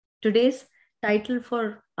Today's title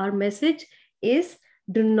for our message is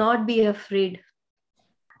Do Not Be Afraid.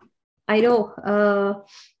 I know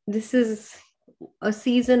this is a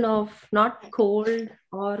season of not cold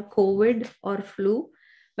or COVID or flu,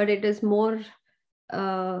 but it is more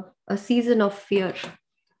a season of fear.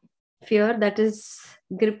 Fear that is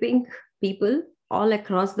gripping people all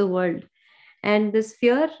across the world. And this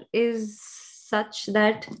fear is such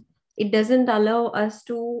that it doesn't allow us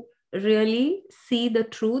to really see the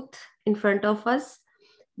truth in front of us.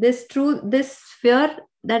 This fear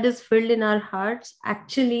that is filled in our hearts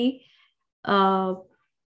actually, uh,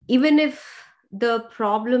 even if the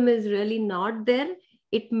problem is really not there,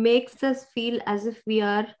 it makes us feel as if we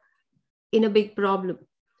are in a big problem,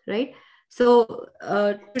 right? So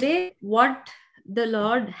today, what the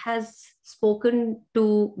Lord has spoken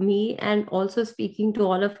to me and also speaking to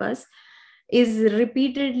all of us is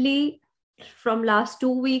repeatedly from last 2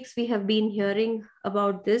 weeks we have been hearing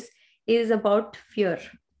about this, is about fear,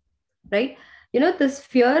 right? This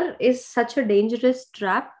fear is such a dangerous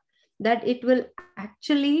trap that it will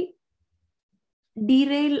actually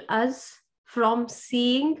derail us from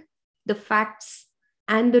seeing the facts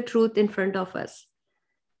and the truth in front of us.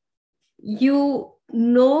 You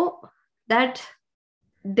know that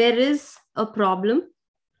there is a problem,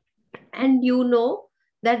 and you know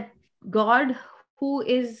that God, who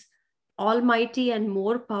is almighty and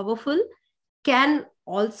more powerful, can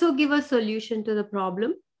also give a solution to the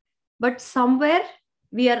problem, but somewhere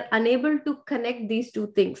we are unable to connect these two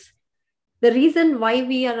things. The reason why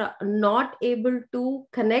we are not able to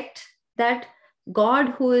connect that God,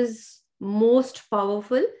 who is most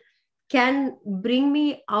powerful, can bring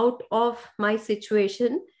me out of my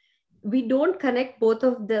situation, we don't connect both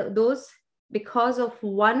of those because of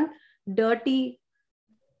one dirty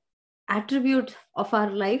attribute of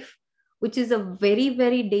our life, which is a very,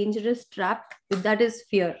 very dangerous trap, that is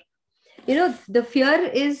fear. The fear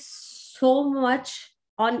is so much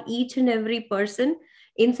on each and every person,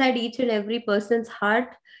 inside each and every person's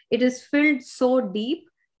heart. It is filled so deep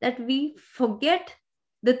that we forget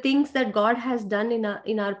the things that God has done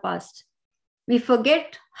in our past. We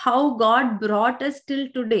forget how God brought us till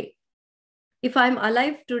today. If I'm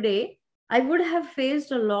alive today, I would have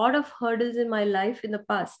faced a lot of hurdles in my life in the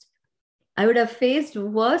past. I would have faced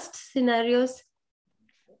worst scenarios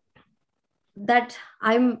that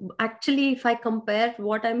I'm actually, if I compare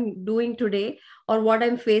what I'm doing today or what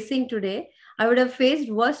I'm facing today, I would have faced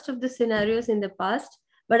worst of the scenarios in the past,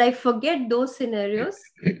 but I forget those scenarios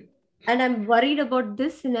and I'm worried about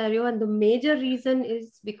this scenario. And the major reason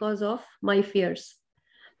is because of my fears.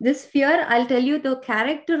 This fear, I'll tell you the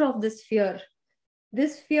character of this fear.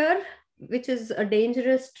 This fear, which is a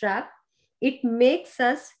dangerous trap, it makes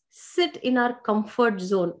us sit in our comfort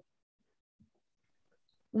zone.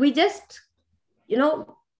 We just,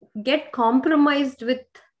 get compromised with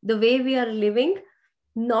the way we are living,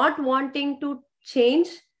 not wanting to change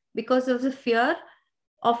because of the fear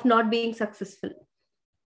of not being successful.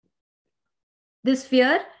 This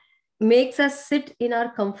fear makes us sit in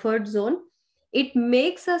our comfort zone. It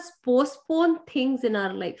makes us postpone things in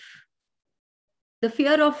our life. The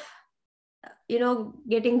fear of,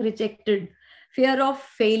 getting rejected, fear of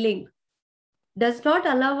failing does not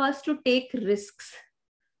allow us to take risks.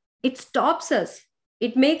 It stops us.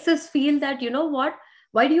 It makes us feel that, what?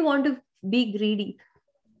 Why do you want to be greedy?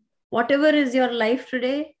 Whatever is your life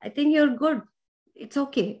today, I think you're good. It's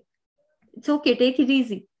okay. It's okay. Take it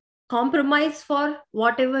easy. Compromise for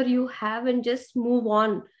whatever you have and just move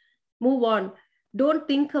on. Move on. Don't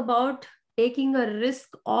think about taking a risk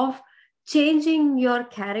of changing your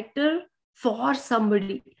character for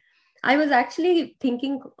somebody. I was actually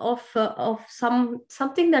thinking of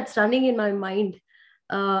something that's running in my mind,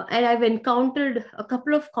 and I've encountered a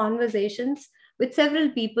couple of conversations with several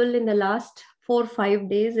people in the last 4 or 5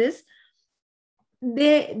 days. Is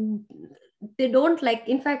they they don't like.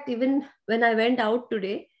 In fact, even when I went out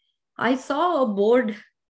today, I saw a board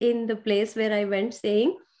in the place where I went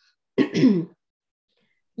saying,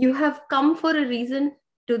 "You have come for a reason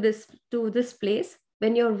to this place.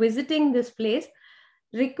 When you're visiting this place,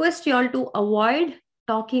 request you all to avoid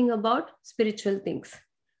talking about spiritual things."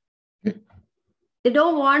 They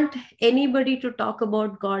don't want anybody to talk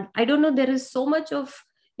about God. I don't know, there is so much of,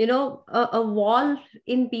 a wall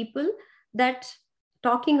in people that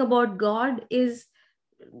talking about God is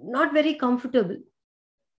not very comfortable.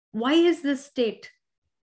 Why is this state?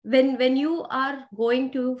 When you are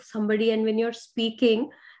going to somebody and when you're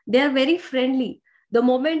speaking, they are very friendly. The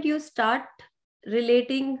moment you start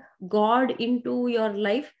relating God into your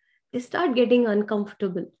life, they start getting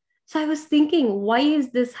uncomfortable. So I was thinking, why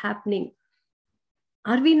is this happening?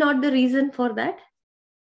 Are we not the reason for that?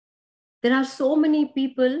 There are so many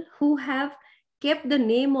people who have kept the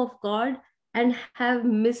name of God and have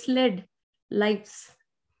misled lives.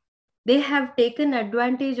 They have taken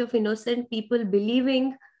advantage of innocent people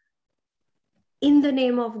believing in the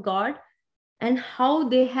name of God, and how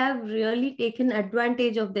they have really taken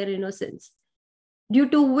advantage of their innocence, due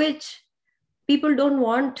to which people don't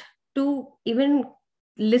want to even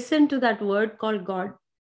listen to that word called God.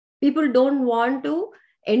 People don't want to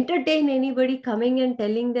entertain anybody coming and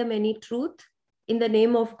telling them any truth in the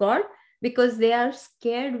name of God, because they are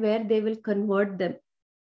scared where they will convert them.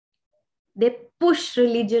 They push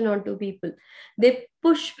religion onto people, they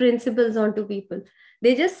push principles onto people,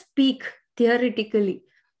 they just speak theoretically.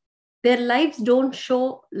 Their lives don't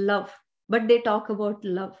show love, but they talk about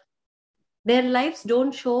love. Their lives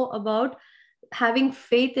don't show about having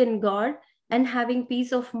faith in God and having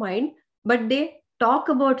peace of mind, but they talk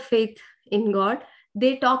about faith in God.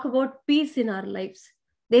 They talk about peace in our lives.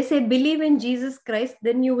 They say, believe in Jesus Christ,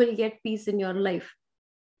 then you will get peace in your life.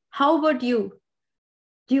 How about you?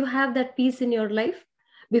 Do you have that peace in your life?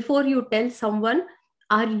 Before you tell someone,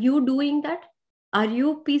 are you doing that? Are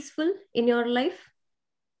you peaceful in your life?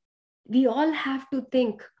 We all have to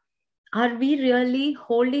think, are we really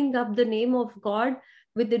holding up the name of God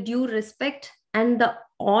with the due respect and the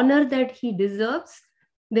honor that He deserves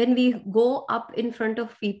when we go up in front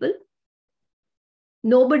of people?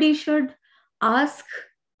 Nobody should ask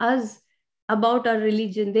us about our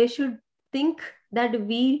religion. They should think that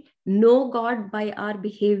we know God by our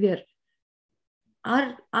behavior.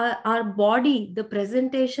 Our body, the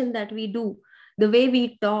presentation that we do, the way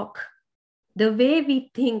we talk, the way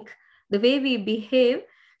we think, the way we behave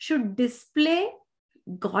should display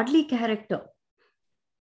godly character.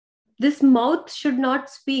 This mouth should not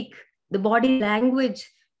speak. The body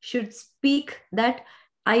language should speak that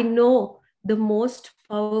I know the most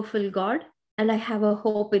powerful God and I have a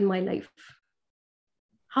hope in my life.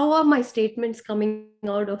 How are my statements coming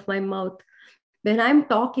out of my mouth? When I'm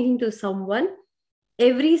talking to someone,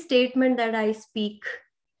 every statement that I speak,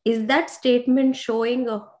 is that statement showing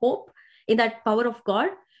a hope in that power of God?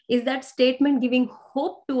 Is that statement giving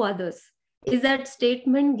hope to others? Is that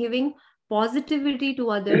statement giving positivity to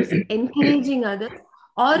others, encouraging others?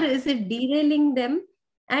 Or is it derailing them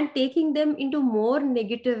and taking them into more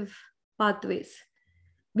negative pathways?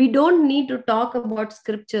 We don't need to talk about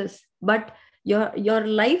scriptures, but your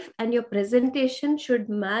life and your presentation should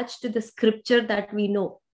match to the scripture that we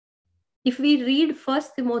know. If we read 1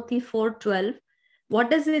 Timothy 4:12, what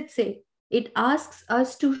does it say? It asks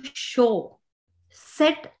us to show,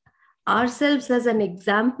 set ourselves as an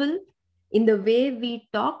example in the way we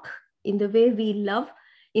talk, in the way we love,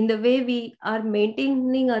 in the way we are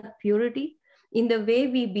maintaining our purity, in the way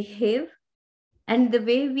we behave, and the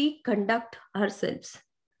way we conduct ourselves.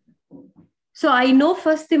 So I know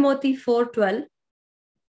 1 Timothy 4:12,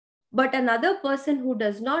 but another person who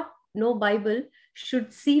does not know Bible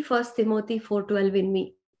should see 1 Timothy 4:12 in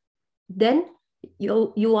me. Then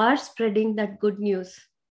you are spreading that good news.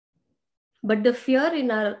 But the fear in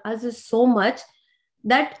us is so much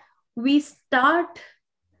that we start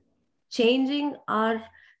changing our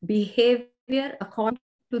behavior according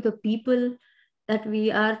to the people that we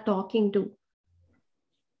are talking to.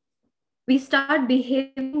 We start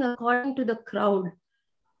behaving according to the crowd.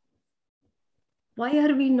 Why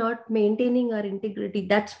are we not maintaining our integrity?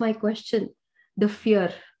 That's my question. The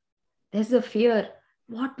fear. There's a fear.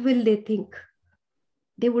 What will they think?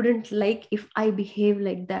 They wouldn't like if I behave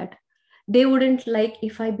like that. They wouldn't like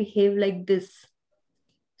if I behave like this.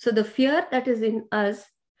 So the fear that is in us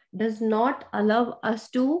does not allow us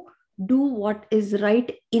to do what is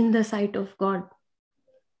right in the sight of God.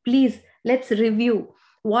 Please, let's review.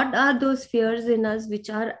 What are those fears in us which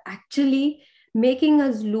are actually making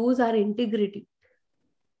us lose our integrity?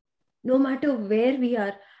 No matter where we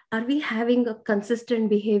are we having a consistent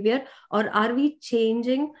behavior, or are we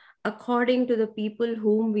changing according to the people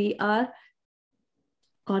whom we are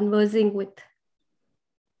conversing with?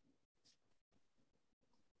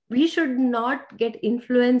 We should not get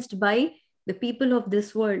influenced by the people of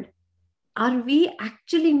this world. Are we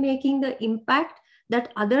actually making the impact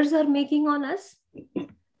that others are making on us?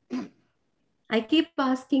 I keep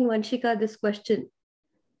asking Vanshika this question.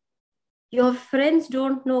 Your friends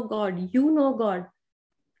don't know God, you know God.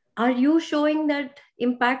 Are you showing that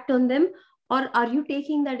impact on them, or are you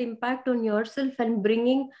taking that impact on yourself and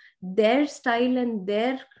bringing their style and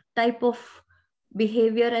their type of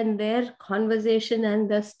behavior and their conversation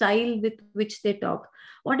and the style with which they talk?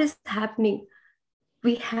 What is happening?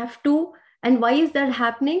 We have to. And why is that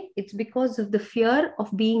happening? It's because of the fear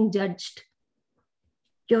of being judged.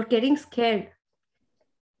 You're getting scared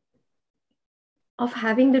of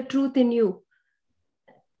having the truth in you.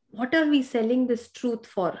 What are we selling this truth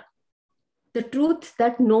for? The truth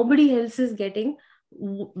that nobody else is getting,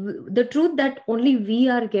 the truth that only we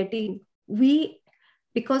are getting. We,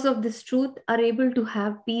 because of this truth, are able to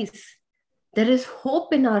have peace. There is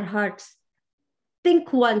hope in our hearts.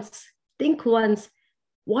 Think once, think once.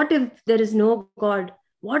 What if there is no God?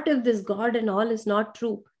 What if this God and all is not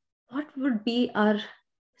true? What would be our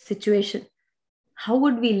situation? How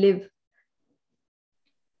would we live?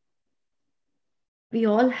 We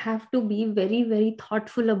all have to be very, very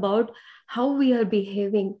thoughtful about how we are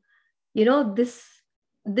behaving.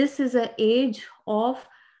 This is an age of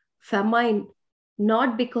famine,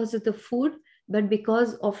 not because of the food, but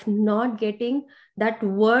because of not getting that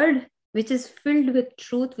word which is filled with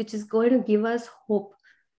truth, which is going to give us hope.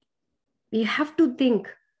 We have to think,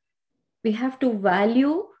 we have to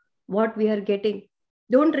value what we are getting.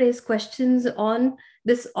 Don't raise questions on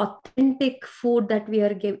this authentic food that we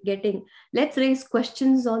are getting. Let's raise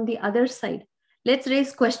questions on the other side. Let's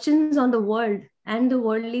raise questions on the world and the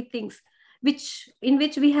worldly things, in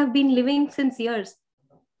which we have been living since years.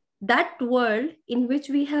 That world in which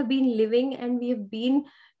we have been living, and we have been,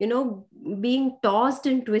 being tossed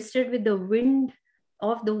and twisted with the wind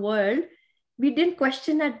of the world, we didn't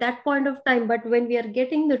question at that point of time. But when we are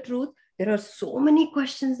getting the truth, there are so many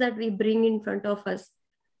questions that we bring in front of us.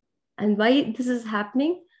 And why this is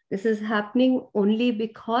happening? This is happening only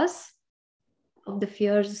because of the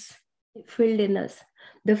fears filled in us.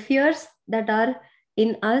 The fears that are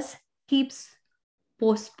in us keeps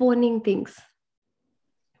postponing things.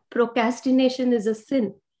 Procrastination is a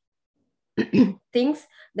sin. Things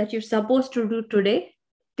that you're supposed to do today,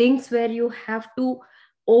 things where you have to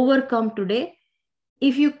overcome today,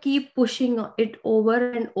 if you keep pushing it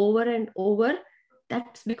over and over and over,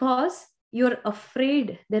 that's because you're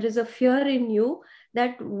afraid. There is a fear in you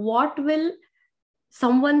that what will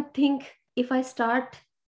someone think if I start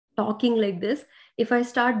talking like this, if I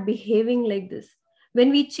start behaving like this. When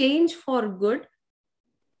we change for good,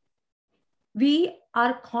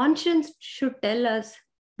 our conscience should tell us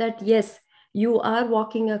that yes, you are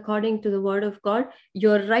walking according to the word of God,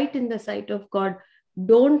 you're right in the sight of God.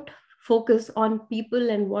 Don't focus on people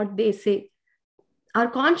and what they say. Our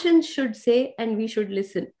conscience should say, and we should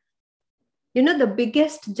listen. The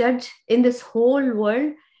biggest judge in this whole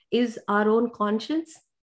world is our own conscience.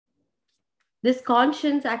 This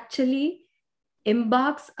conscience actually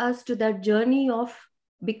embarks us to that journey of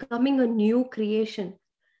becoming a new creation.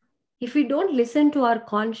 If we don't listen to our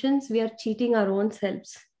conscience, we are cheating our own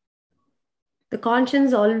selves. The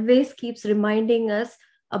conscience always keeps reminding us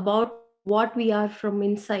about what we are from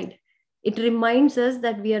inside. It reminds us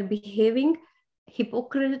that we are behaving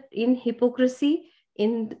hypocrisy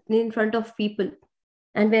in front of people.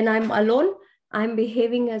 And when I'm alone, I'm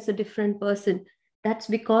behaving as a different person. That's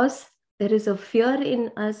because there is a fear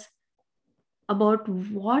in us about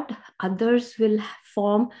what others will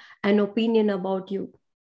form an opinion about you.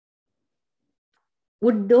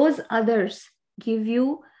 Would those others give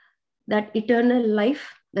you that eternal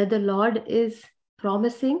life that the Lord is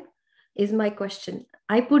promising? Is my question.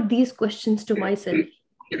 I put these questions to myself.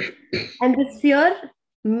 And this fear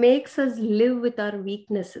makes us live with our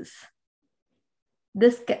weaknesses.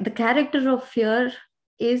 The character of fear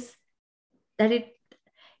is that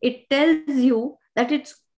it tells you that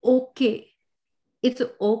it's okay. It's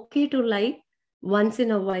okay to lie once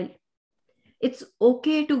in a while. It's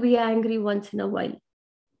okay to be angry once in a while.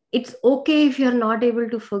 It's okay if you're not able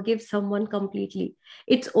to forgive someone completely.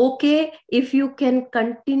 It's okay if you can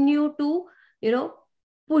continue to,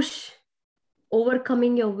 push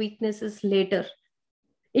overcoming your weaknesses later.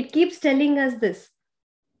 It keeps telling us this.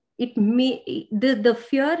 The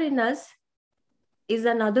fear in us is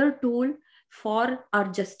another tool for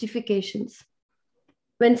our justifications.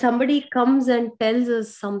 When somebody comes and tells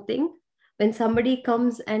us something, when somebody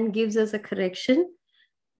comes and gives us a correction,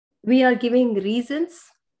 we are giving reasons,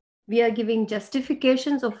 we are giving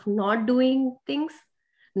justifications of not doing things,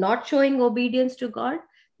 not showing obedience to God.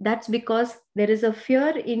 That's because there is a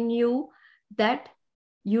fear in you that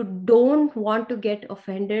you don't want to get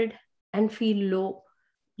offended and feel low.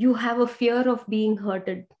 You have a fear of being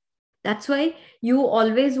hurted. That's why you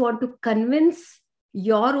always want to convince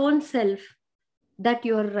your own self that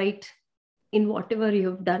you're right in whatever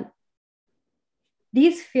you've done.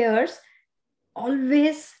 These fears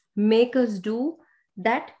always make us do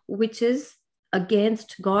that which is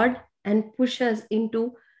against God and push us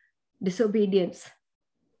into disobedience.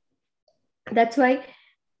 That's why,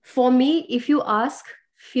 for me, if you ask,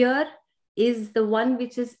 fear is the one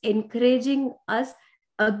which is encouraging us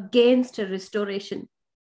against restoration.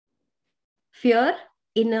 Fear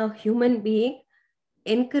in a human being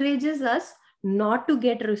encourages us not to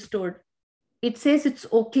get restored. It says it's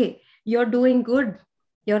okay. You're doing good.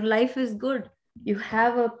 Your life is good. You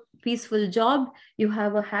have a peaceful job. You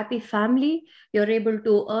have a happy family. You're able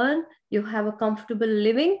to earn. You have a comfortable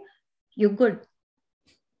living. You're good.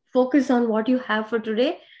 Focus on what you have for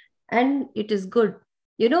today, and it is good.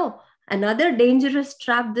 You know, another dangerous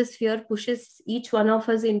trap this fear pushes each one of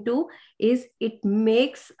us into is it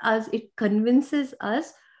convinces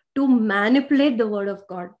us to manipulate the word of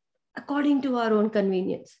God according to our own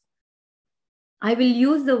convenience. I will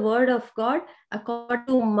use the word of God according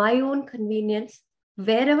to my own convenience.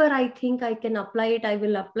 Wherever I think I can apply it, I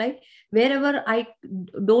will apply. Wherever I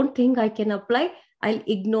don't think I can apply, I'll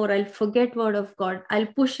ignore, I'll forget word of God, I'll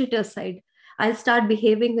push it aside. I'll start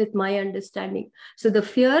behaving with my understanding. So the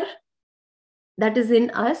fear that is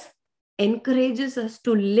in us encourages us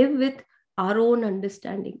to live with our own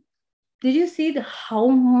understanding. Did you see how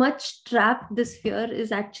much trap this fear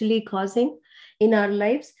is actually causing in our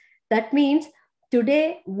lives? That means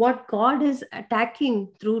today, what God is attacking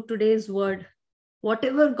through today's word,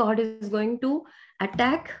 whatever God is going to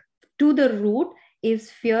attack to the root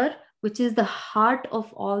is fear, which is the heart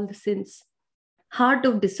of all the sins, heart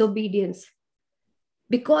of disobedience.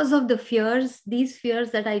 Because of the fears, these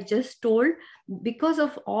fears that I just told, because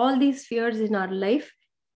of all these fears in our life,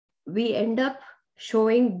 we end up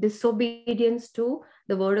showing disobedience to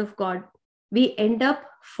the word of God. We end up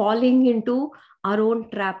falling into our own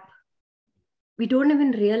trap. We don't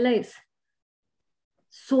even realize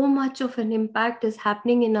so much of an impact is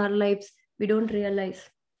happening in our lives. We don't realize.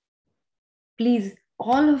 Please,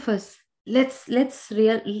 all of us, let's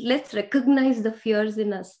recognize the fears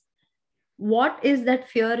in us. What is that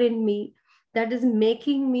fear in me that is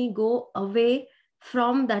making me go away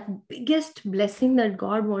from that biggest blessing that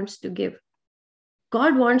God wants to give?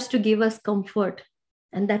 God wants to give us comfort.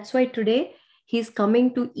 And that's why today He's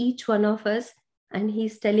coming to each one of us and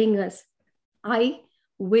He's telling us, I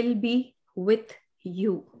will be with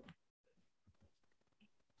you.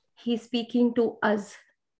 He's speaking to us.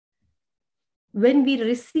 When we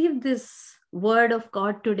receive this word of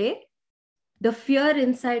God today, the fear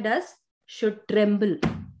inside us should tremble.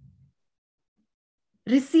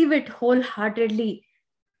 Receive it wholeheartedly.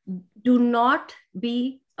 Do not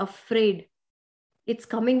be afraid. It's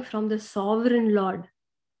coming from the sovereign Lord.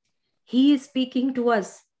 He is speaking to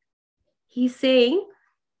us. He's saying,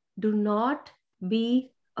 do not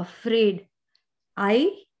be afraid.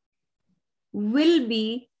 I will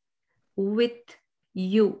be with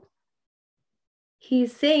you.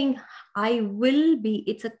 He's saying, I will be.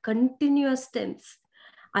 It's a continuous tense.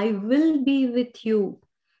 I will be with you.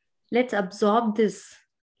 Let's absorb this.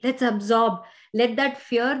 Let's absorb. Let that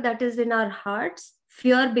fear that is in our hearts,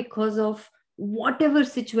 fear because of whatever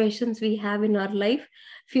situations we have in our life,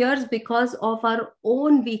 fears because of our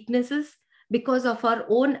own weaknesses, because of our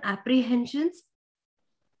own apprehensions.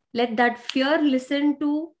 Let that fear listen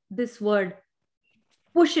to this word.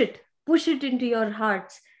 Push it into your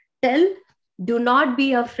hearts. Tell, do not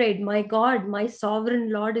be afraid. My God, my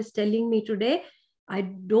sovereign Lord is telling me today, I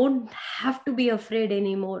don't have to be afraid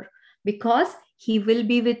anymore because He will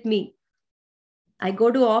be with me. I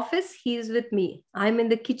go to office, He is with me. I'm in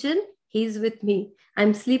the kitchen, He is with me.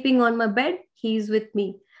 I'm sleeping on my bed, He is with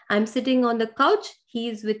me. I'm sitting on the couch, He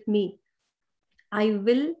is with me. I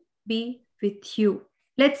will be with you.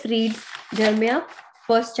 Let's read Jeremiah,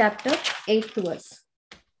 first chapter, 8th verse.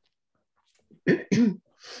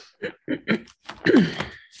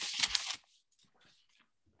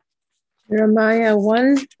 Jeremiah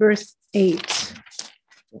 1, verse 8.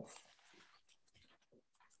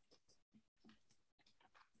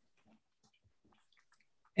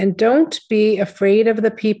 And don't be afraid of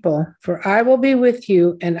the people, for I will be with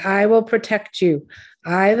you and I will protect you.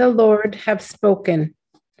 I, the Lord, have spoken.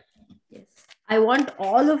 Yes. I want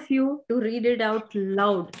all of you to read it out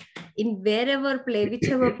loud. In whichever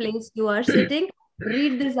place you are sitting,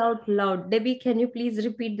 read this out loud. Debbie, can you please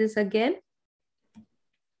repeat this again?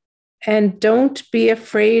 And don't be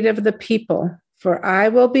afraid of the people, for I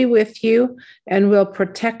will be with you and will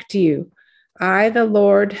protect you. I, the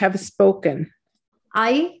Lord, have spoken.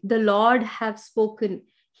 I, the Lord, have spoken.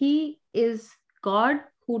 He is God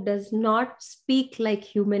who does not speak like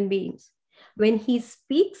human beings. When He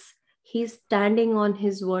speaks, He's standing on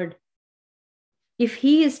His word. If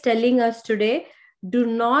He is telling us today, do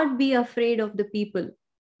not be afraid of the people.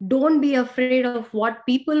 Don't be afraid of what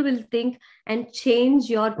people will think and change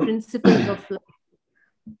your principles of life.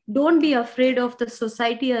 Don't be afraid of the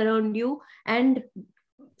society around you and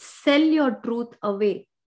sell your truth away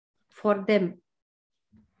for them.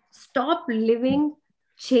 Stop living,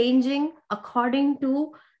 changing according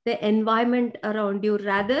to the environment around you.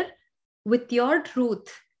 Rather, with your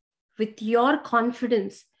truth, with your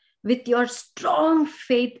confidence, with your strong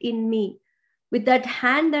faith in me, with that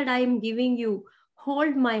hand that I am giving you,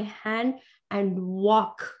 hold my hand and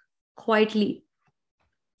walk quietly.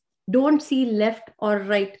 Don't see left or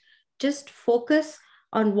right. Just focus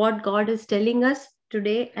on what God is telling us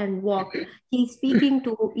today and walk. He's speaking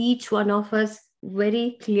to each one of us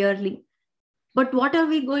very clearly. But what are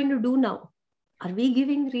we going to do now? Are we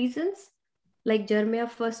giving reasons? Like Jeremiah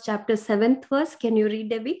 1st chapter 7th verse. Can you read,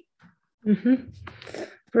 Debbie?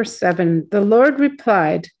 Verse 7, the Lord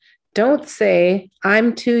replied, don't say,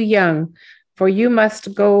 I'm too young, for you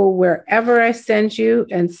must go wherever I send you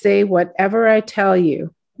and say whatever I tell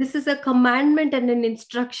you. This is a commandment and an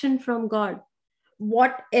instruction from God.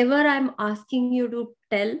 Whatever I'm asking you to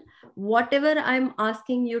tell, whatever I'm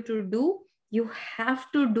asking you to do, you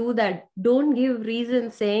have to do that. Don't give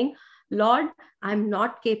reason saying, Lord, I'm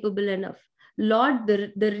not capable enough. Lord,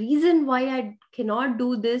 the reason why I cannot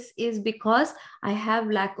do this is because I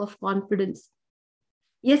have lack of confidence.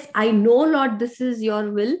 Yes, I know, Lord, this is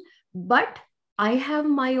your will, but I have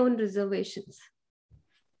my own reservations.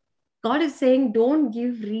 God is saying, don't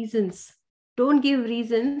give reasons. Don't give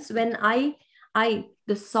reasons when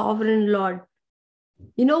the sovereign Lord.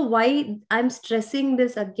 You know why I'm stressing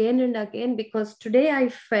this again and again? Because today I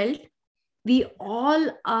felt we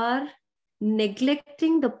all are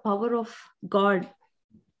neglecting the power of God,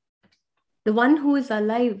 the one who is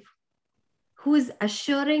alive, who is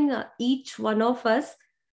assuring each one of us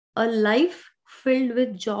a life filled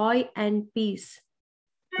with joy and peace.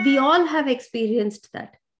 We all have experienced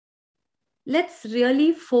that. Let's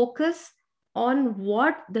really focus on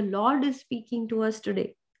what the Lord is speaking to us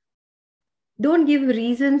today. Don't give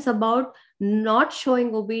reasons about not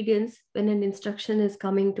showing obedience when an instruction is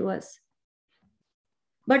coming to us.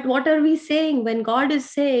 But what are we saying when God is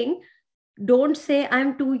saying, don't say,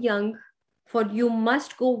 I'm too young, for you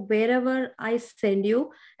must go wherever I send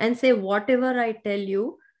you and say whatever I tell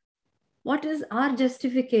you? What is our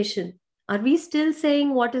justification? Are we still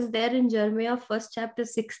saying what is there in Jeremiah 1st chapter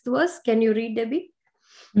 6th verse? Can you read, Debbie?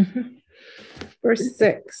 Verse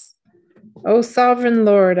 6. O sovereign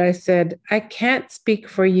Lord, I said, I can't speak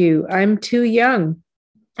for you. I'm too young.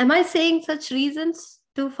 Am I saying such reasons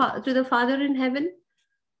to the Father in heaven?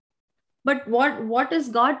 But what is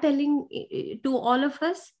God telling to all of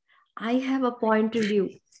us? I have appointed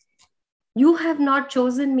you. You have not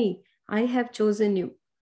chosen me. I have chosen you.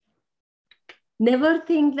 Never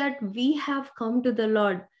think that we have come to the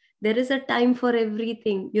Lord. There is a time for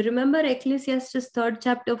everything. You remember Ecclesiastes 3rd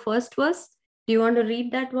chapter 1st verse? Do you want to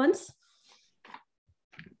read that once?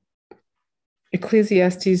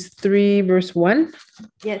 Ecclesiastes 3 verse 1.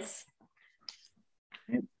 Yes.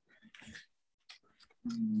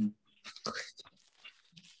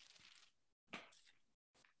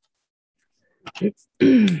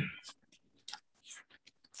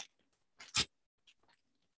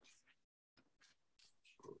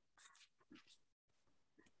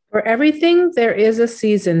 For everything there is a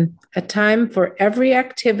season, a time for every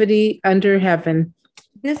activity under heaven.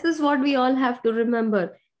 This is what we all have to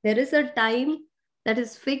remember. There is a time that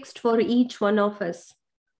is fixed for each one of us.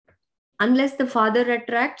 Unless the Father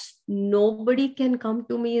attracts, nobody can come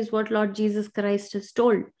to me, is what Lord Jesus Christ has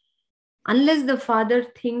told. Unless the Father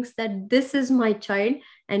thinks that this is my child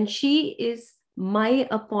and she is my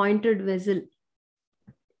appointed vessel,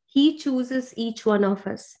 He chooses each one of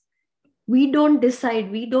us. We don't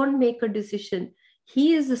decide, we don't make a decision.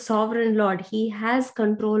 He is the sovereign Lord. He has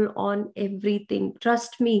control on everything.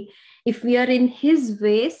 Trust me, if we are in His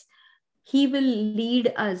ways, He will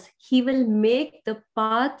lead us. He will make the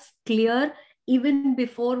paths clear even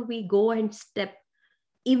before we go and step.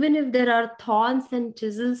 Even if there are thorns and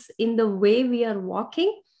chisels in the way we are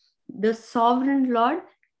walking, the sovereign Lord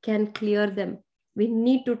can clear them. We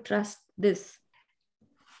need to trust this.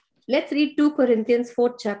 Let's read 2 Corinthians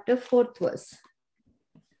 4th chapter 4th verse.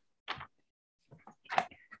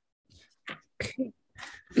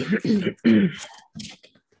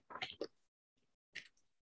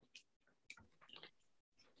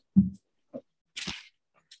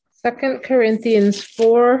 Second Corinthians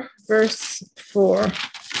 4 verse 4.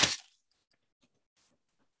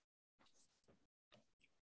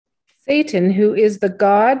 Satan, who is the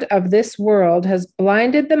god of this world, has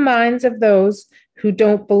blinded the minds of those who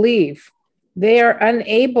don't believe. They are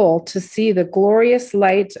unable to see the glorious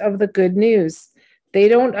light of the good news. They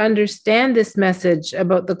don't understand this message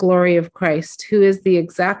about the glory of Christ, who is the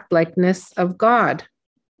exact likeness of God.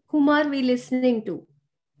 Whom are we listening to?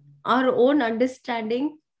 Our own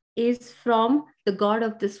understanding is from the God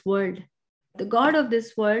of this world. The God of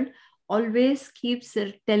this world always keeps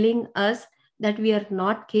telling us that we are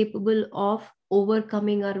not capable of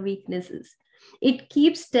overcoming our weaknesses. It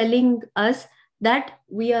keeps telling us that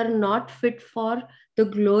we are not fit for the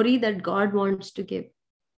glory that God wants to give.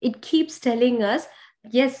 It keeps telling us,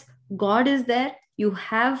 yes, God is there, you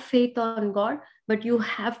have faith on God, but you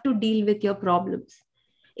have to deal with your problems.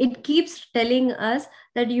 It keeps telling us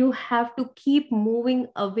that you have to keep moving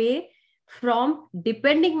away from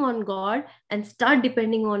depending on God and start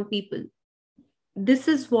depending on people. This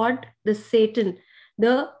is what the Satan,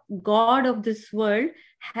 the God of this world,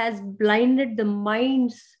 has blinded the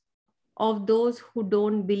minds of those who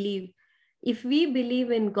don't believe. If we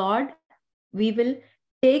believe in God, we will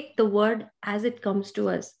take the word as it comes to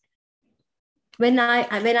us. When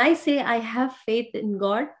I say I have faith in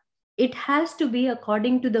God, it has to be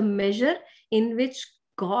according to the measure in which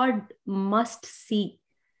God must see.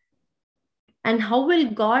 And how will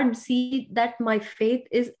God see that my faith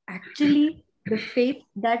is actually the faith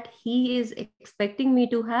that He is expecting me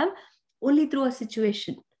to have? Only through a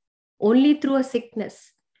situation, only through a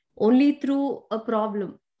sickness, only through a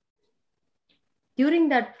problem. During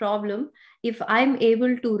that problem, if I'm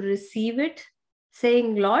able to receive it,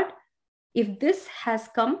 saying, Lord, if this has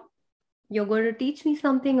come, you're going to teach me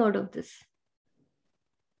something out of this.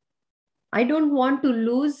 I don't want to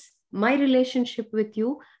lose my relationship with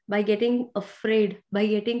you by getting afraid, by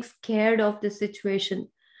getting scared of the situation.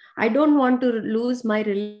 I don't want to lose my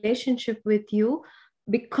relationship with you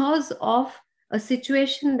because of a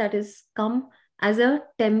situation that has come as a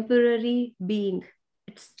temporary being.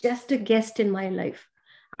 It's just a guest in my life.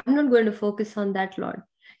 I'm not going to focus on that, Lord.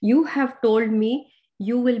 You have told me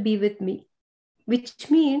you will be with me, which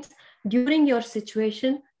means during your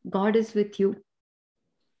situation, God is with you.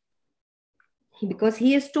 Because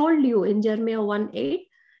He has told you in Jeremiah 1:8,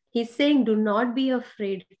 He's saying, do not be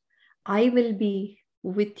afraid. I will be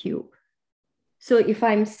with you. So if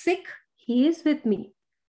I'm sick, He is with me.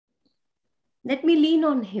 Let me lean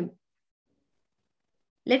on Him.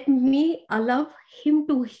 Let me allow Him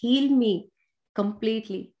to heal me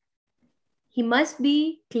completely. He must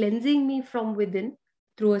be cleansing me from within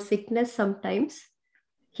through a sickness sometimes.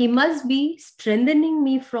 He must be strengthening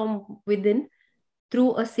me from within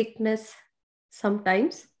through a sickness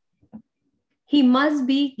sometimes. He must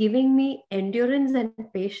be giving me endurance and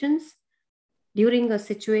patience during a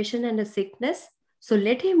situation and a sickness. So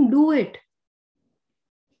let Him do it.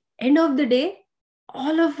 End of the day,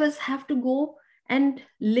 all of us have to go and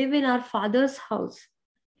live in our Father's house.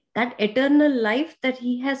 That eternal life that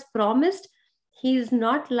He has promised, He is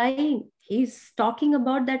not lying. He's talking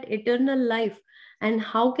about that eternal life. And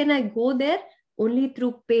how can I go there? Only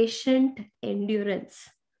through patient endurance,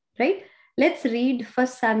 right? Let's read 1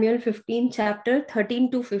 Samuel 15, chapter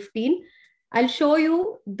 13 to 15. I'll show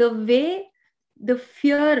you the way the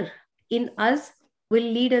fear in us will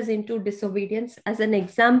lead us into disobedience. As an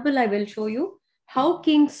example, I will show you how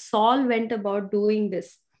King Saul went about doing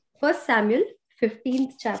this. 1 Samuel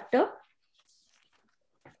 15th chapter.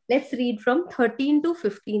 Let's read from 13 to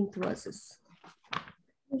 15th verses.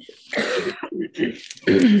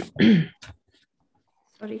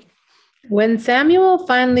 Sorry. When Samuel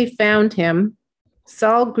finally found him,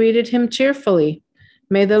 Saul greeted him cheerfully.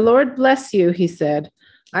 May the Lord bless you, he said.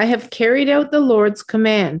 I have carried out the Lord's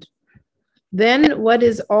command. Then what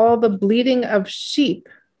is all the bleating of sheep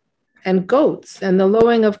and goats and the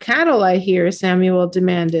lowing of cattle I hear? Samuel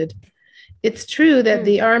demanded. It's true that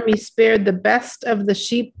the army spared the best of the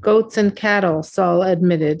sheep, goats, and cattle, Saul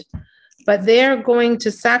admitted, but they are going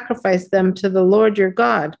to sacrifice them to the Lord your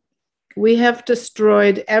God. We have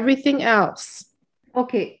destroyed everything else.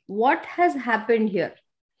 Okay, what has happened here?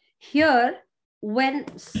 Here,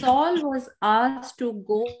 when Saul was asked to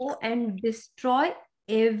go and destroy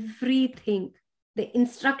everything, the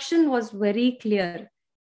instruction was very clear.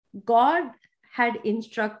 God had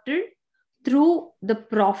instructed through the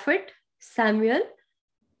prophet Samuel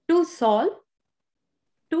to Saul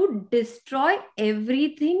to destroy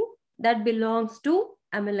everything that belongs to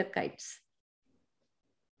Amalekites.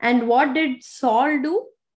 And what did Saul do?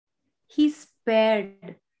 He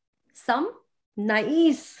spared some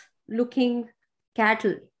nice looking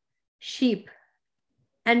cattle, sheep,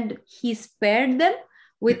 and he spared them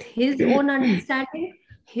with his own understanding,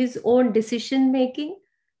 his own decision making,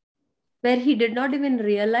 where he did not even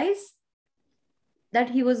realize that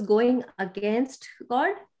he was going against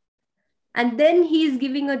God. And then he is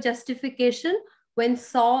giving a justification when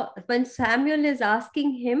Samuel is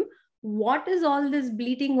asking him, what is all this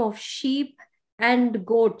bleating of sheep and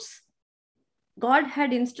goats? God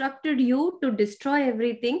had instructed you to destroy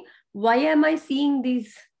everything. Why am I seeing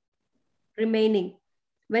these remaining?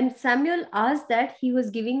 When Samuel asked that, he was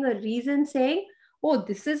giving a reason saying, oh,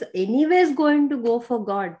 this is anyways going to go for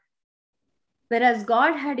God. Whereas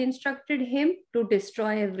God had instructed him to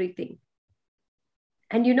destroy everything.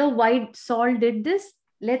 And you know why Saul did this?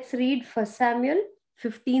 Let's read 1 Samuel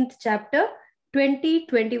 15th chapter 20,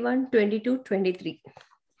 21, 22, 23.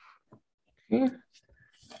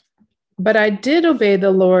 But I did obey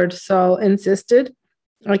the Lord, Saul insisted.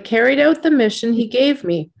 I carried out the mission he gave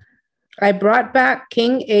me. I brought back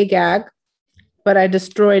King Agag, but I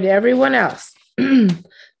destroyed everyone else.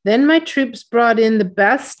 Then my troops brought in the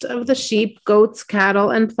best of the sheep, goats, cattle,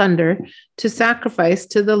 and plunder to sacrifice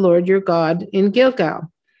to the Lord your God in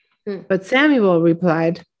Gilgal. But Samuel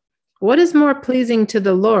replied, what is more pleasing to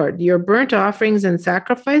the Lord, your burnt offerings and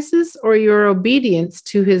sacrifices, or your obedience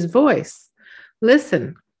to his voice?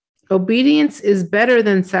 Listen, obedience is better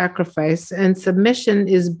than sacrifice, and submission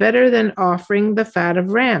is better than offering the fat of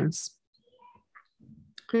rams.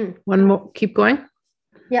 One more, keep going.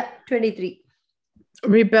 Yeah, 23.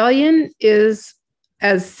 Rebellion is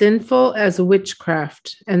as sinful as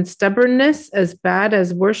witchcraft, and stubbornness as bad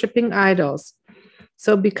as worshiping idols.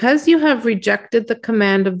 So because you have rejected the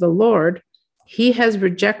command of the Lord, he has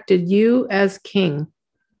rejected you as king.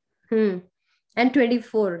 And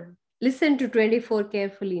 24. Listen to 24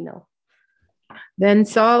 carefully now. Then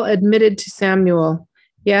Saul admitted to Samuel,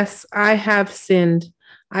 yes, I have sinned.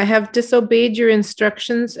 I have disobeyed your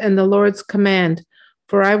instructions and the Lord's command,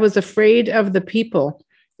 for I was afraid of the people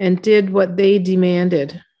and did what they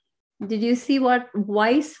demanded. Did you see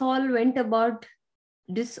why Saul went about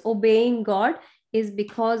disobeying God? Is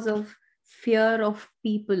because of fear of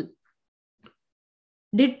people.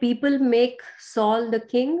 Did people make Saul the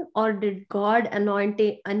king, or did God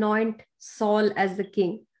anoint Saul as the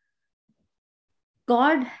king?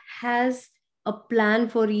 God has a plan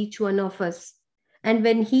for each one of us. And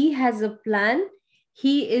when he has a plan,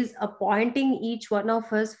 he is appointing each one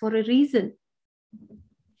of us for a reason.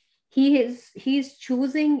 He's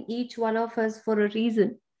choosing each one of us for a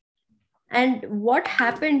reason. And what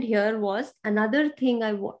happened here was another thing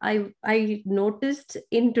I noticed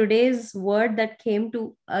in today's word that came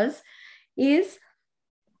to us is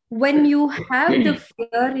when you have the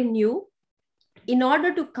fear in you, in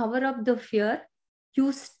order to cover up the fear,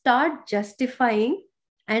 you start justifying,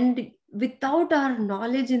 and without our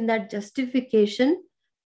knowledge in that justification,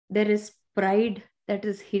 there is pride that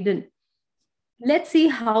is hidden. Let's see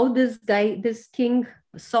how this King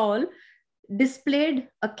Saul, displayed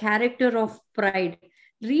a character of pride.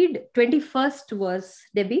 Read 21st verse,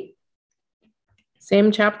 Debbie.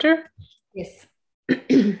 Same chapter? Yes.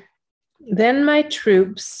 Then my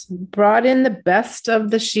troops brought in the best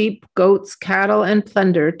of the sheep, goats, cattle, and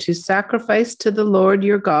plunder to sacrifice to the Lord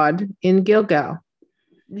your God in Gilgal.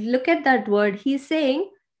 Look at that word. He's saying,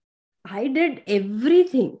 I did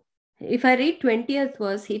everything. If I read 20th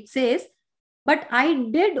verse, it says, but I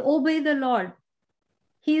did obey the Lord.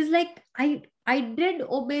 He is like, I did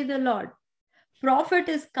obey the Lord. Prophet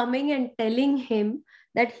is coming and telling him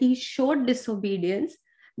that he showed disobedience,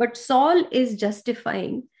 but Saul is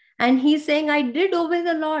justifying. And he's saying, I did obey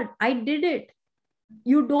the Lord. I did it.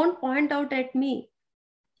 You don't point out at me.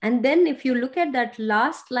 And then if you look at that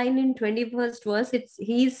last line in 21st verse,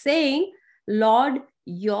 he's saying, Lord,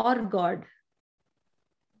 your God.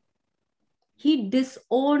 He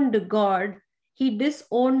disowned God. He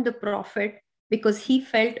disowned the prophet because he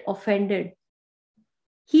felt offended.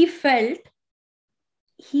 He felt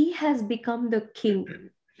he has become the king.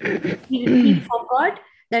 He forgot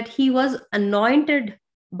that he was anointed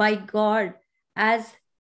by God as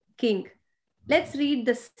king. Let's read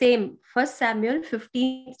the same 1 Samuel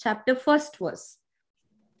 15th chapter, first verse.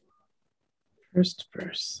 First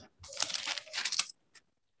verse.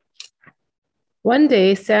 One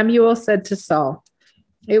day Samuel said to Saul,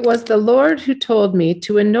 it was the Lord who told me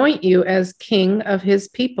to anoint you as king of his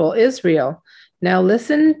people, Israel. Now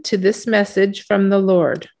listen to this message from the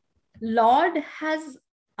Lord. Lord has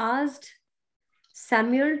asked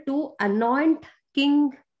Samuel to anoint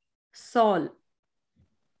King Saul.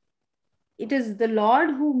 It is the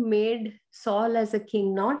Lord who made Saul as a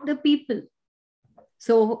king, not the people.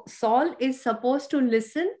 So Saul is supposed to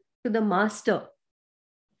listen to the master,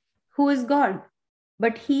 who is God.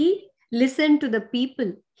 But he listened to the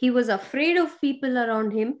people. He was afraid of people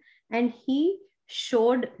around him, and he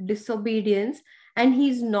showed disobedience, and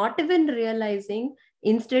he's not even realizing.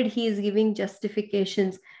 Instead, he is giving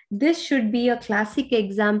justifications. This should be a classic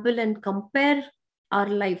example, and compare our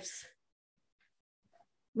lives.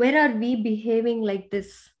 Where are we behaving like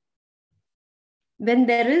this? When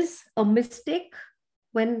there is a mistake,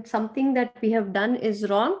 when something that we have done is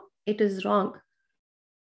wrong, it is wrong.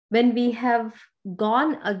 When we have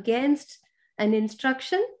gone against an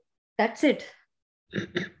instruction, that's it.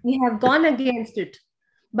 We have gone against it.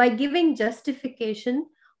 By giving justification,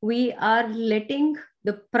 we are letting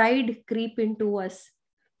the pride creep into us.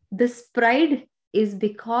 This pride is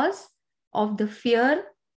because of the fear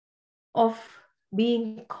of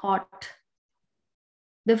being caught,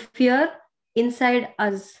 the fear inside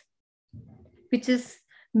us, which is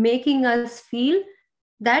making us feel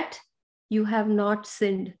that you have not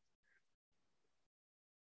sinned.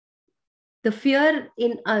 The fear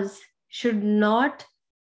in us should not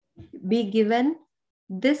be given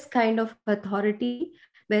this kind of authority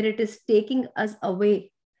where it is taking us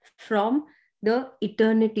away from the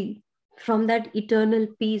eternity, from that eternal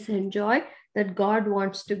peace and joy that God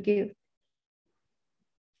wants to give.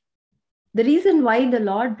 The reason why the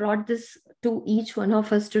Lord brought this to each one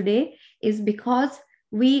of us today is because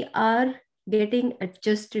we are getting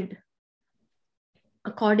adjusted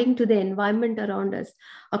according to the environment around us,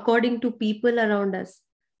 according to people around us.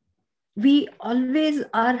 We always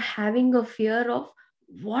are having a fear of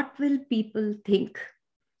what will people think?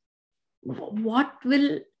 What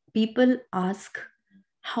will people ask?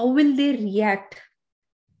 How will they react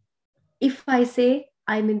if I say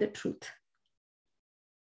I'm in the truth?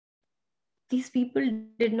 These people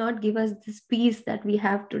did not give us this peace that we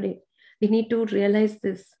have today. We need to realize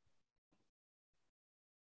this.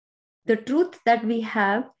 The truth that we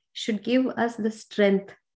have should give us the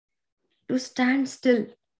strength to stand still.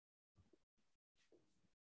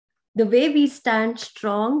 The way we stand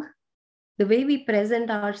strong, the way we present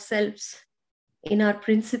ourselves in our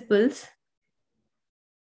principles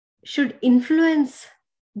should influence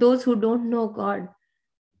those who don't know God.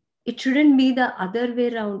 It shouldn't be the other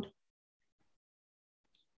way around.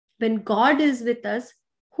 When God is with us,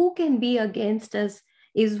 who can be against us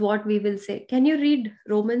is what we will say. Can you read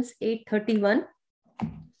Romans 8:31?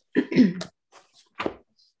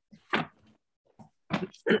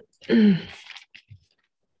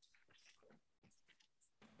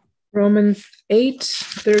 Romans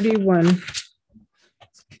 8:31.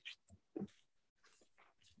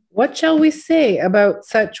 What shall we say about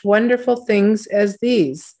such wonderful things as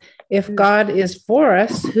these? If God is for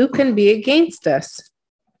us, who can be against us?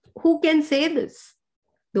 Who can say this?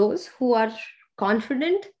 Those who are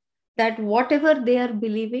confident that whatever they are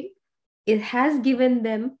believing, it has given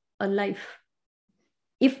them a life.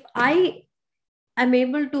 If I am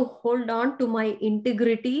able to hold on to my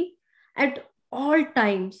integrity at all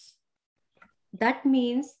times, that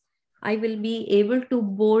means I will be able to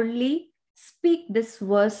boldly speak this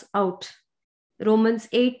verse out. Romans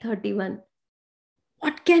 8:31.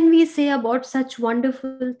 What can we say about such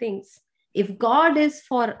wonderful things? If God is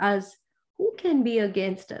for us, who can be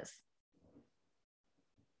against us?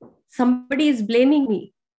 Somebody is blaming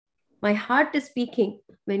me. My heart is speaking.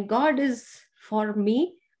 When God is for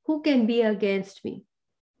me, who can be against me?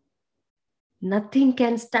 Nothing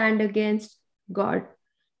can stand against God.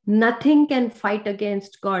 Nothing can fight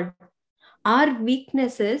against God. Our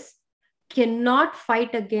weaknesses cannot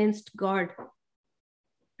fight against God.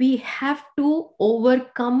 We have to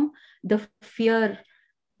overcome the fear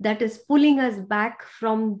that is pulling us back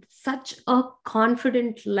from such a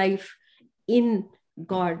confident life in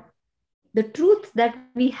God. The truth that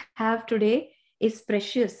we have today is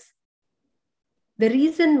precious. The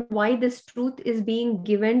reason why this truth is being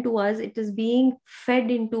given to us, it is being fed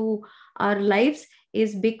into our lives,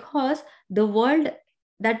 is because the world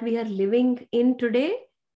that we are living in today,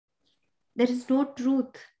 there is no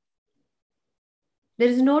truth. There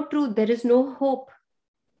is no truth. There is no hope.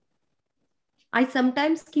 I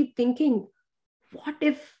sometimes keep thinking, what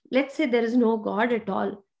if, let's say, there is no God at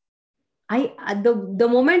all? The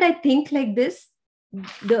moment I think like this,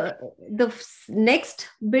 the next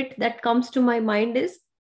bit that comes to my mind is,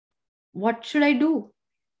 what should I do?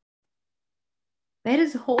 Where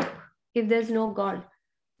is hope if there's no God?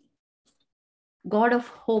 God of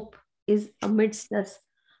hope is amidst us.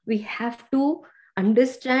 We have to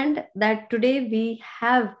understand that today we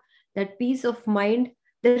have that peace of mind.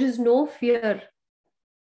 There is no fear.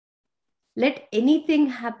 Let anything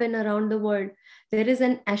happen around the world. There is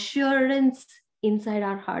an assurance inside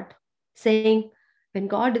our heart saying, when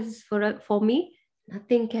God is for me,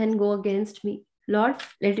 nothing can go against me. Lord,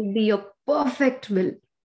 let it be your perfect will.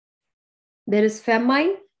 There is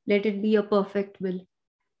famine, let it be your perfect will.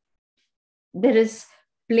 There is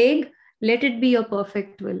plague, let it be your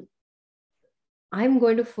perfect will. I'm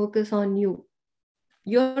going to focus on you.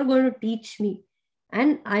 You're going to teach me,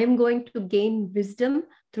 and I'm going to gain wisdom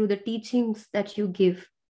through the teachings that you give.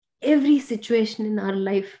 Every situation in our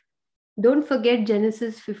life. Don't forget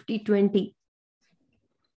Genesis 50:20.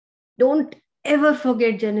 Don't ever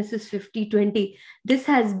forget Genesis 50:20. This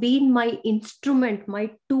has been my instrument,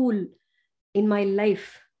 my tool in my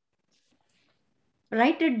life.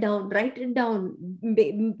 Write it down, write it down.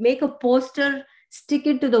 Make a poster, stick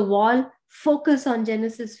it to the wall, focus on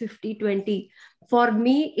Genesis 50:20. For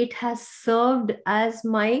me, it has served as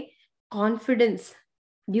my confidence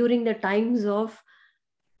during the times of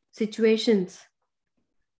situations.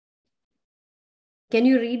 Can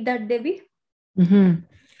you read that, Debbie? Mhm.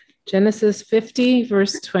 Genesis 50,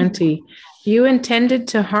 verse 20. You intended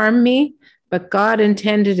to harm me, but God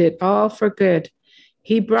intended it all for good.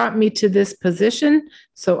 He brought me to this position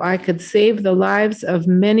so I could save the lives of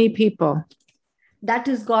many people. That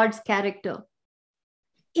is God's character.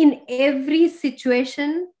 In every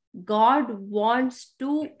situation, God wants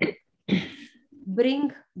to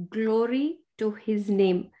bring glory to his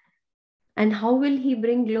name. And how will he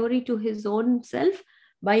bring glory to his own self?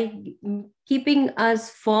 By keeping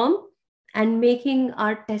us firm and making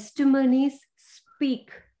our testimonies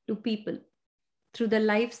speak to people through the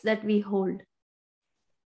lives that we hold.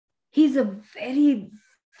 He's a very,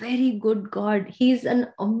 very good God. He's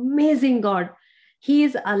an amazing God. He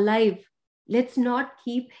is alive. Let's not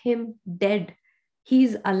keep him dead.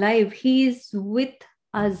 He's alive. He is with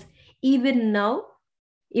us even now.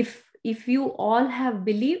 If you all have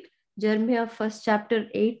believed, Jeremiah 1st chapter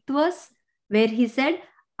 8th verse, where he said,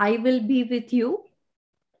 I will be with you.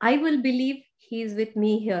 I will believe he is with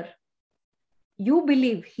me here. You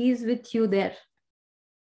believe he is with you there.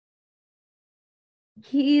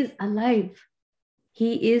 He is alive.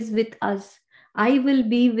 He is with us. I will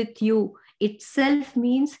be with you itself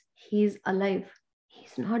means he is alive.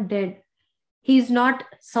 He's not dead. He is not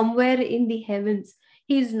somewhere in the heavens.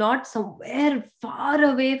 He is not somewhere far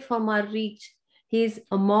away from our reach. He is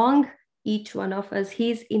among each one of us. He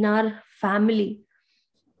is in our family.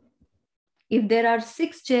 If there are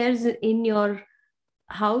 6 chairs in your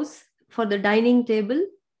house for the dining table,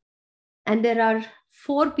 and there are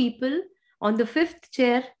 4 people on the 5th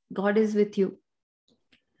chair, God is with you,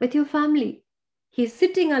 with your family. He's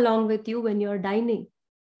sitting along with you when you're dining.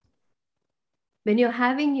 When you're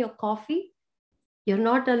having your coffee, you're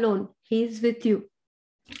not alone. He's with you.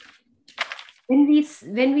 When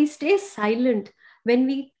we stay silent, when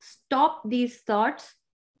we stop these thoughts,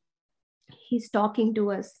 he's talking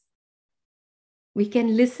to us. We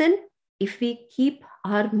can listen if we keep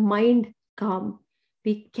our mind calm.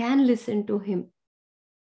 We can listen to him.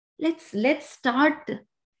 Let's start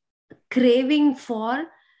craving for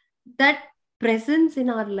that presence in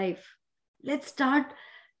our life. Let's start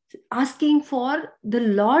asking for the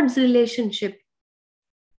Lord's relationship.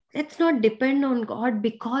 Let's not depend on God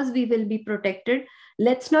because we will be protected.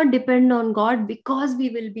 Let's not depend on God because we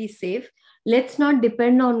will be safe. Let's not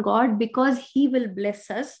depend on God because he will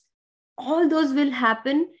bless us. All those will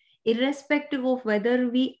happen irrespective of whether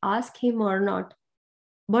we ask him or not.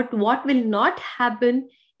 But what will not happen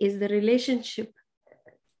is the relationship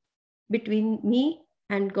between me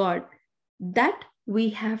and God. That we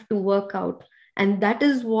have to work out. And that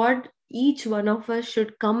is what each one of us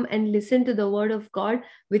should come and listen to the word of God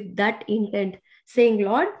with that intent, saying,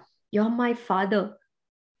 Lord, you're my father.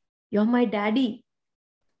 You're my daddy.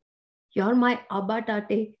 You're my Abba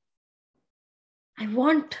Tate. I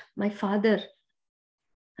want my father.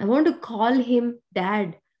 I want to call him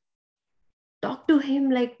dad. Talk to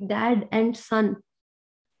him like dad and son.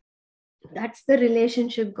 That's the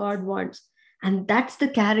relationship God wants. And that's the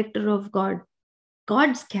character of God.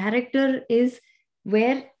 God's character is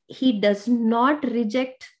where he does not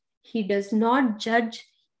reject, he does not judge,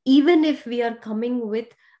 even if we are coming with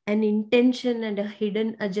an intention and a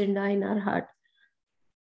hidden agenda in our heart.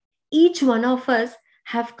 Each one of us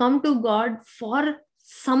have come to God for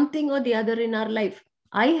something or the other in our life.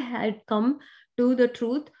 I had come to the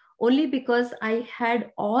truth only because I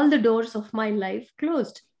had all the doors of my life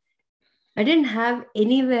closed. I didn't have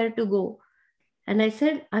anywhere to go. And I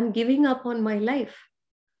said, I'm giving up on my life.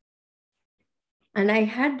 And I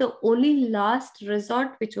had the only last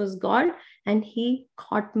resort, which was God, and he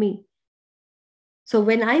caught me. So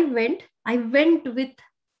when I went with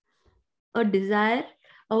a desire,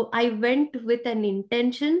 or I went with an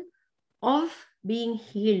intention of being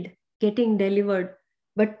healed, getting delivered.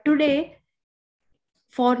 But today,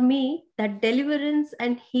 for me, that deliverance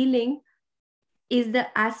and healing is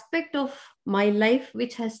the aspect of my life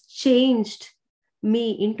which has changed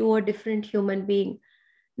me into a different human being.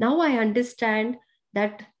 Now I understand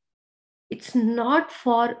that it's not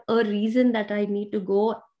for a reason that I need to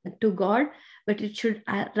go to God, but it should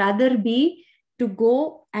rather be to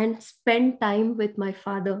go and spend time with my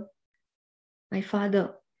father,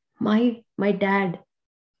 my dad.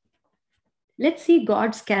 Let's see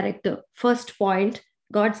God's character. First point,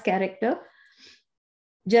 God's character.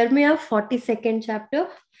 Jeremiah 42nd chapter,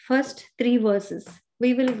 first 3 verses.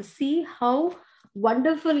 We will see how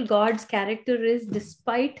wonderful God's character is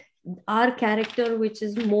despite our character, which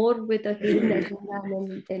is more with a hidden agenda and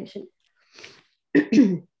an intention.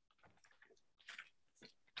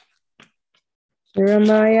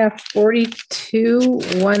 Jeremiah 42,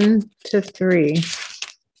 1 to 3.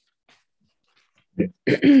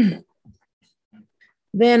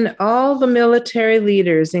 Then all the military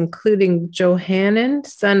leaders, including Johanan,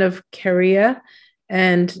 son of Kareah,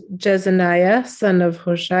 and Jezaniah, son of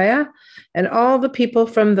Hoshea, and all the people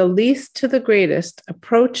from the least to the greatest,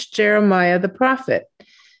 approached Jeremiah the prophet.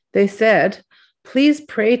 They said, "Please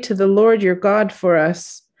pray to the Lord your God for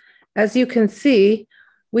us. As you can see,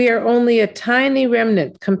 we are only a tiny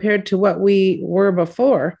remnant compared to what we were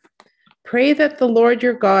before. Pray that the Lord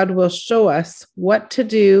your God will show us what to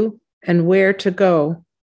do and where to go."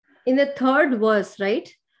 In the 3rd verse, right?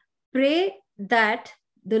 Pray that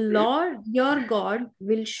the Lord your God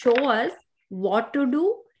will show us what to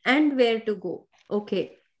do and where to go.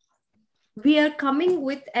 Okay. We are coming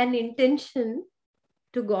with an intention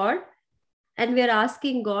to God and we are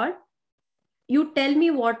asking God, you tell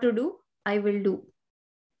me what to do, I will do.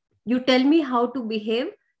 You tell me how to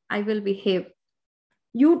behave, I will behave.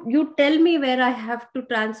 You tell me where I have to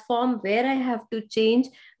transform, where I have to change,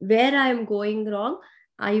 where I am going wrong,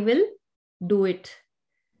 I will do it.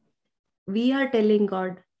 We are telling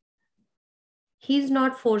God. He's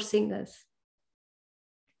not forcing us.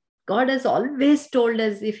 God has always told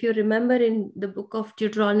us, if you remember in the book of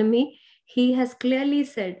Deuteronomy, he has clearly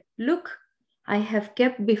said, look, I have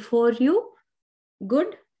kept before you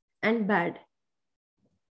good and bad.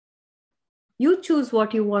 You choose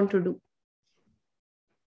what you want to do.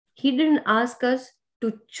 He didn't ask us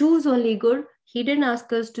to choose only good. He didn't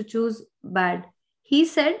ask us to choose bad. He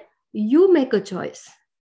said, you make a choice.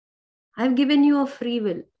 I've given you a free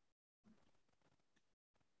will.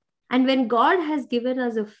 And when God has given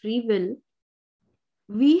us a free will,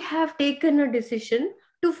 we have taken a decision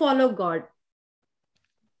to follow God.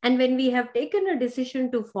 And when we have taken a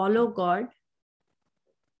decision to follow God,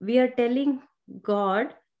 we are telling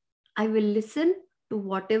God, I will listen to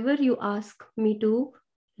whatever you ask me to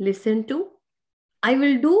listen to. I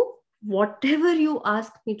will do whatever you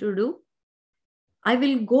ask me to do. I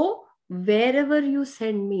will go wherever you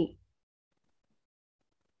send me.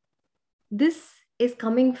 This is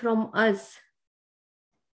coming from us.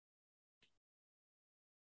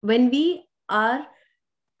 When we are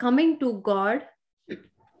coming to God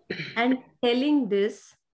and telling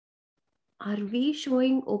this, are we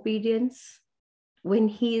showing obedience when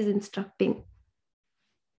He is instructing?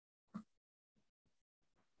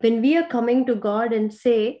 When we are coming to God and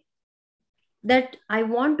say that I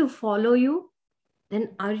want to follow you,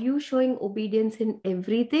 then are you showing obedience in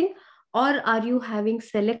everything, or are you having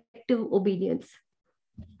selective obedience?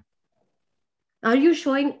 Are you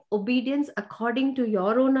showing obedience according to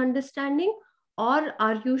your own understanding, or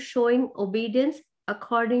are you showing obedience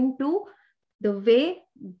according to the way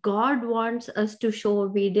God wants us to show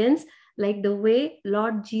obedience, like the way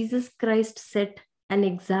Lord Jesus Christ set an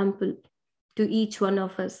example to each one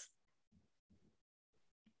of us?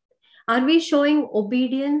 Are we showing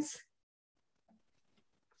obedience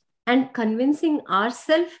and convincing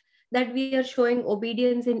ourselves that we are showing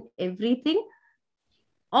obedience in everything?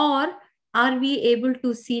 Or are we able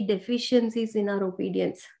to see deficiencies in our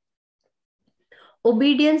obedience?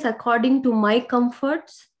 Obedience according to my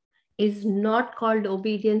comforts is not called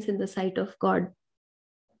obedience in the sight of God.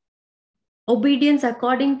 Obedience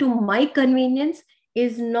according to my convenience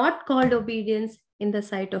is not called obedience in the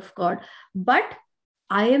sight of God. But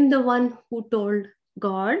I am the one who told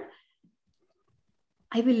God,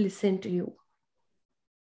 I will listen to you.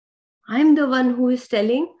 I am the one who is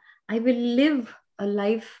telling, I will live a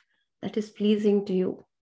life that is pleasing to you.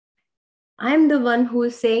 I am the one who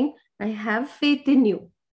is saying, I have faith in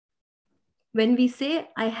you. When we say,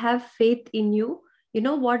 I have faith in you, you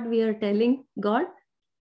know what we are telling God?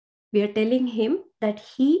 We are telling Him that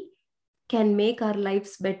He can make our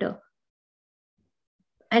lives better.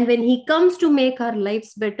 And when He comes to make our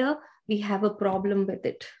lives better, we have a problem with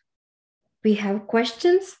it. We have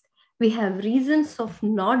questions. We have reasons of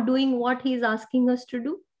not doing what He is asking us to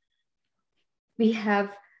do. We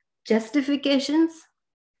have justifications.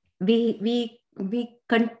 We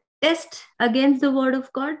contest against the word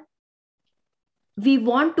of God. We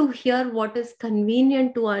want to hear what is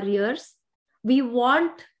convenient to our ears. We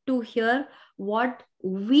want to hear what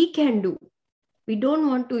we can do. We don't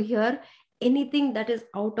want to hear anything that is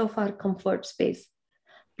out of our comfort space.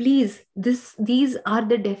 Please, these are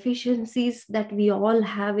the deficiencies that we all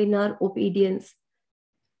have in our obedience.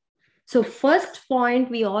 So first point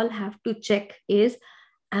we all have to check is,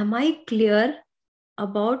 am I clear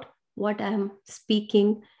about what I am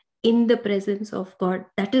speaking in the presence of God?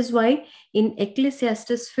 That is why in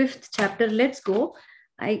Ecclesiastes 5th chapter, let's go.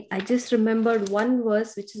 I just remembered one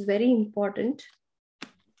verse which is very important.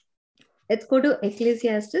 Let's go to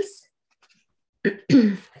Ecclesiastes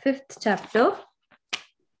 5th chapter.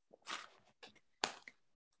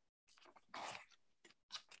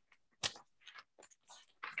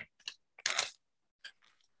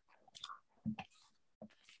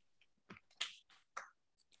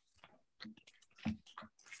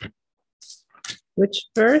 Which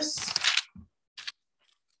verse?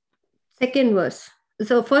 Second verse.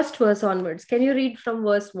 So first verse onwards. Can you read from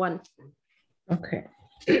verse 1? Okay.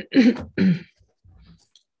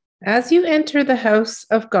 As you enter the house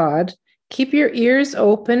of God, keep your ears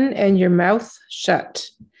open and your mouth shut.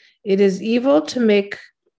 It is evil to make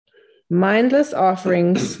mindless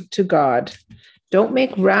offerings to God. Don't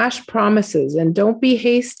make rash promises and don't be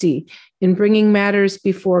hasty in bringing matters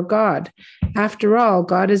before God. After all,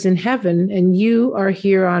 God is in heaven and you are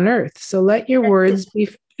here on earth. So let your words be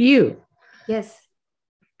few. Yes.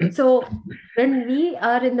 So when we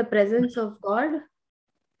are in the presence of God,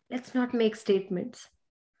 let's not make statements.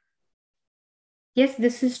 Yes,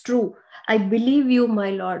 this is true. I believe you, my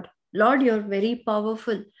Lord. Lord, you're very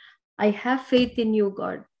powerful. I have faith in you,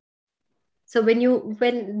 God. So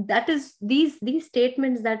when that is these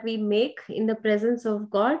statements that we make in the presence of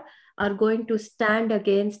God are going to stand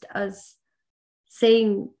against us,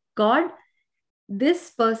 saying, God, this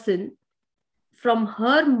person, from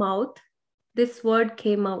her mouth, this word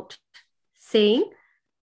came out, saying,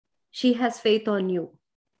 she has faith on you.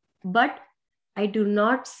 But I do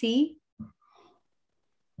not see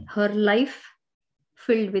her life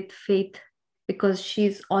filled with faith, because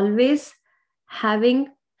she's always having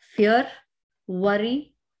fear,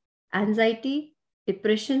 worry, anxiety,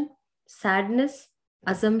 depression, sadness,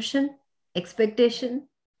 assumption, expectation,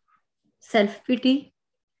 self pity,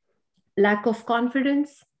 lack of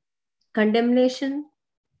confidence, condemnation,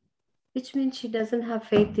 which means she doesn't have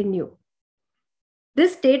faith in you.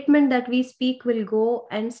 This statement that we speak will go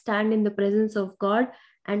and stand in the presence of God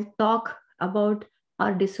and talk about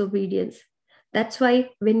our disobedience. That's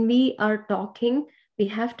why when we are talking, we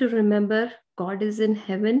have to remember God is in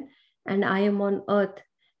heaven and I am on earth.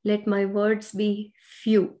 Let my words be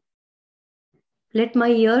few. Let my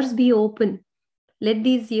ears be open. Let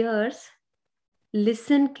these ears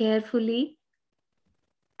listen carefully,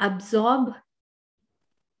 absorb,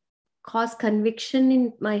 cause conviction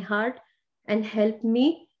in my heart, and help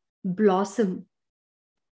me blossom.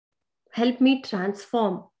 Help me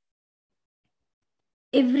transform.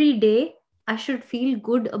 Every day, I should feel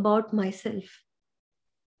good about myself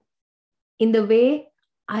in the way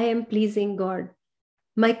I am pleasing God.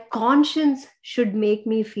 My conscience should make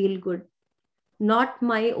me feel good, not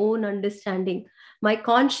my own understanding. My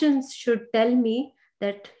conscience should tell me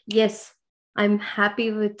that, yes, I'm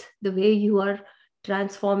happy with the way you are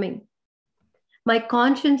transforming. My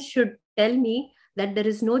conscience should tell me that there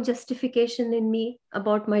is no justification in me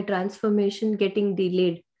about my transformation getting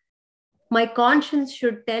delayed. My conscience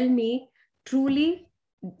should tell me, truly,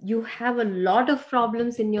 you have a lot of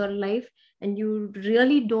problems in your life and you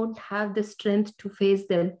really don't have the strength to face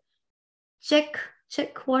them. Check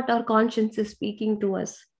what our conscience is speaking to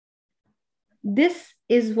us. This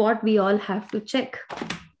is what we all have to check.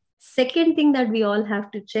 Second thing that we all have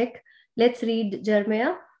to check, let's read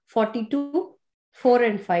Jeremiah 42, 4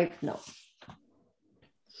 and 5 now.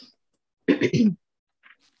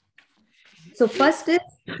 So first is,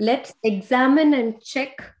 let's examine and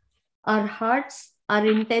check our hearts, our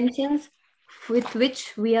intentions with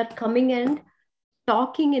which we are coming and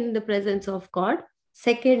talking in the presence of God.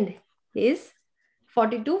 Second is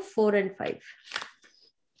 42, 4 and 5.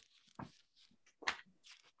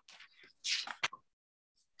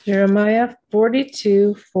 Jeremiah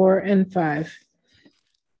 42, 4 and 5.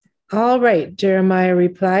 All right, Jeremiah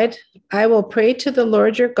replied, I will pray to the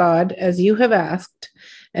Lord your God as you have asked,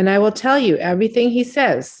 and I will tell you everything he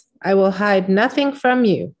says. I will hide nothing from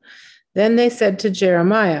you. Then they said to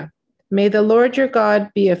Jeremiah, May the Lord your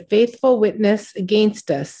God be a faithful witness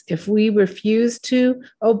against us if we refuse to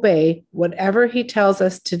obey whatever he tells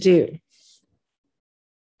us to do.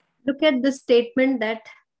 Look at the statement that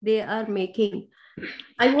they are making.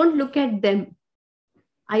 I won't look at them.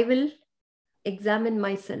 I will examine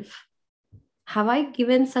myself. Have I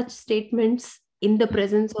given such statements in the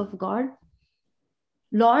presence of God?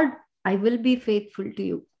 Lord, I will be faithful to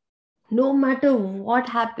you. No matter what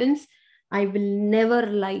happens, I will never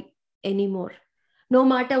lie anymore. No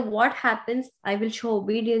matter what happens, I will show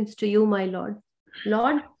obedience to you, my Lord.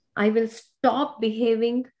 Lord, I will stop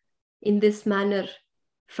behaving in this manner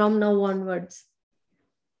from now onwards.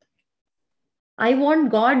 I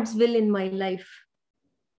want God's will in my life.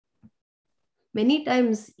 Many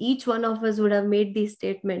times, each one of us would have made these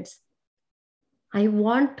statements. I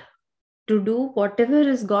want to do whatever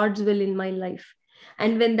is God's will in my life.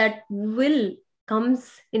 And when that will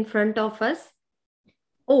comes in front of us,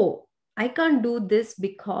 oh, I can't do this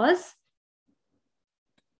because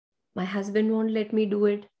my husband won't let me do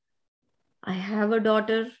it. I have a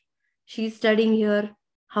daughter, she's studying here.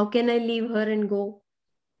 How can I leave her and go?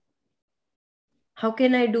 How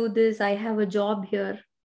can I do this? I have a job here.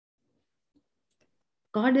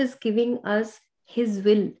 God is giving us His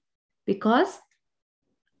will because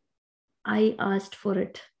I asked for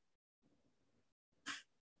it.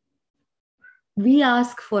 We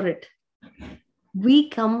ask for it. We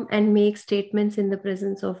come and make statements in the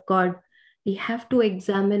presence of God. We have to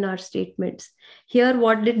examine our statements. Here,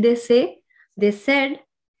 what did they say? They said,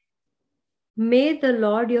 may the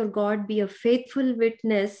Lord your God be a faithful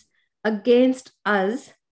witness against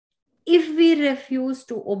us if we refuse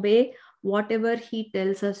to obey whatever He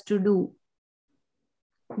tells us to do.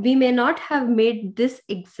 We may not have made this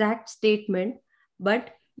exact statement,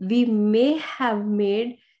 but we may have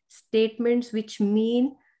made statements which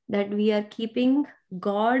mean that we are keeping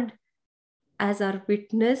God as our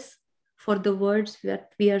witness for the words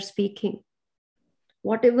that we are speaking.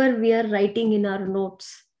 Whatever we are writing in our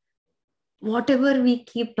notes, whatever we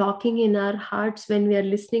keep talking in our hearts when we are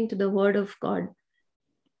listening to the word of God,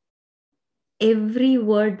 every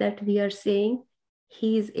word that we are saying,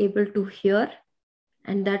 He is able to hear,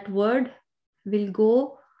 and that word will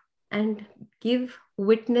go and give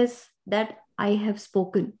witness that I have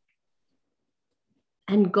spoken.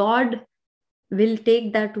 And God will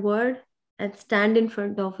take that word and stand in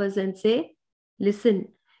front of us and say, listen,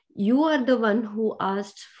 you are the one who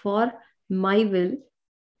asked for my will,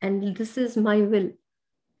 and this is my will.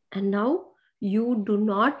 And now you do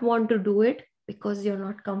not want to do it because you're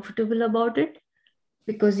not comfortable about it,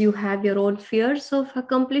 because you have your own fears of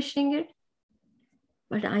accomplishing it.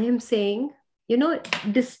 But I am saying,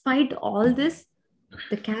 despite all this,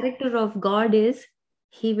 the character of God is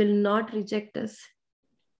He will not reject us.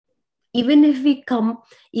 Even if we come,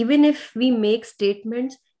 even if we make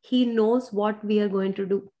statements, He knows what we are going to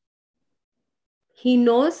do. He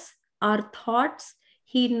knows our thoughts,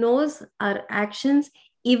 He knows our actions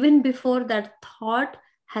even before that thought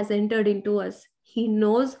has entered into us. He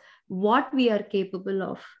knows what we are capable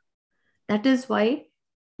of. That is why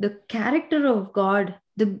the character of God,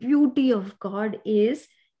 the beauty of God is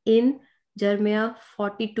in Jeremiah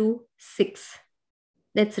 42:6.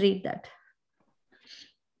 Let's read that.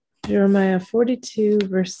 Jeremiah 42,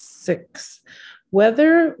 verse 6.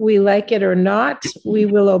 Whether we like it or not, we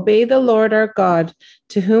will obey the Lord our God,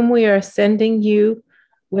 to whom we are sending you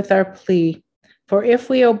with our plea. For if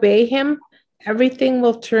we obey Him, everything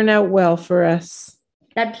will turn out well for us.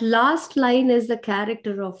 That last line is the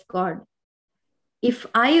character of God. If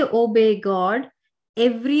I obey God,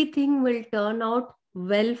 everything will turn out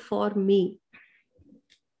well for me.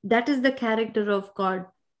 That is the character of God.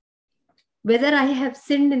 Whether I have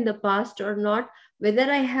sinned in the past or not,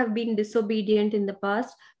 whether I have been disobedient in the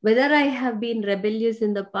past, whether I have been rebellious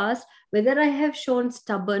in the past, whether I have shown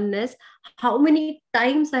stubbornness, how many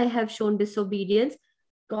times I have shown disobedience,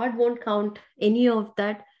 God won't count any of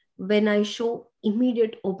that when I show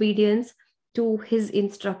immediate obedience to His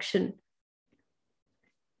instruction.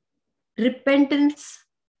 Repentance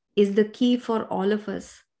is the key for all of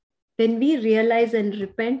us. When we realize and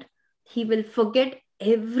repent, He will forget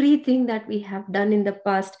everything that we have done in the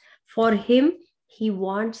past. For Him, He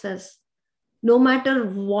wants us. No matter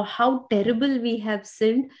how terrible we have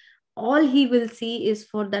sinned, all He will see is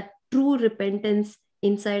for that true repentance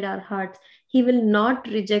inside our hearts. He will not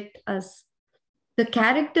reject us. The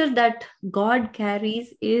character that God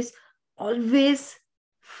carries is always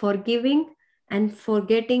forgiving and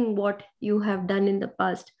forgetting what you have done in the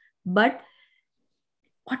past. But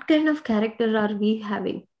what kind of character are we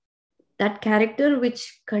having? That character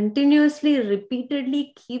which continuously,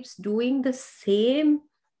 repeatedly keeps doing the same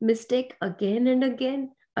mistake again and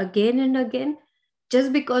again, again and again,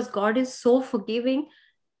 just because God is so forgiving.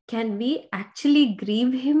 Can we actually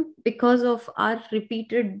grieve Him because of our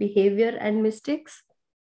repeated behavior and mistakes?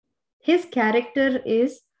 His character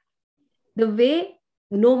is the way,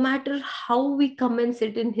 no matter how we come and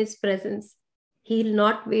sit in His presence, He'll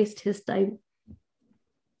not waste His time.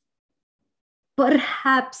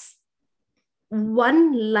 Perhaps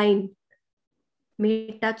one line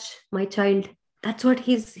may touch my child. That's what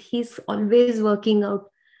he's always working out.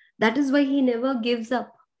 That is why he never gives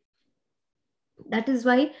up. That is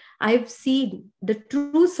why I've seen the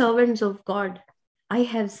true servants of God. I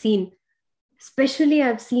have seen, especially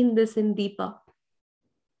I've seen this in Deepa.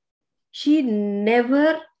 She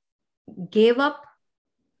never gave up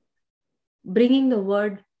bringing the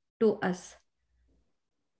word to us.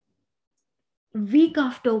 Week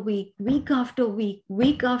after week, week after week,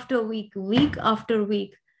 week after week, week after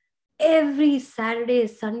week, every Saturday,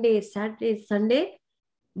 Sunday,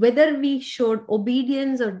 whether we showed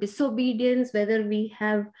obedience or disobedience, whether we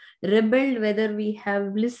have rebelled, whether we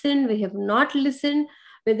have listened, we have not listened,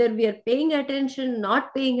 whether we are paying attention,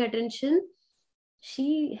 not paying attention,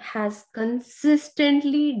 she has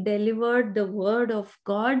consistently delivered the word of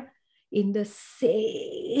God in the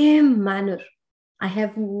same manner. I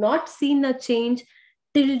have not seen a change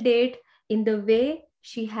till date in the way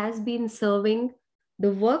she has been serving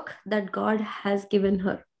the work that God has given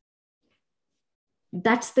her.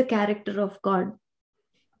 That's the character of God.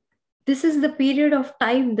 This is the period of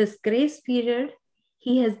time, this grace period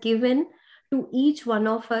He has given to each one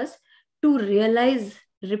of us to realize,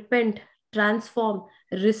 repent, transform,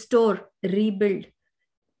 restore, rebuild.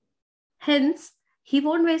 Hence, He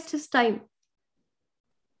won't waste His time.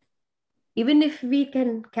 Even if we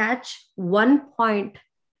can catch one point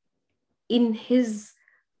in His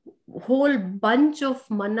whole bunch of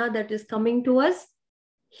manna that is coming to us,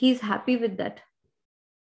 He's happy with that.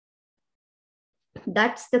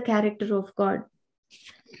 That's the character of God.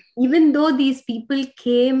 Even though these people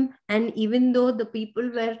came and even though the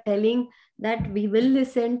people were telling that we will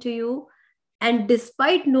listen to you, and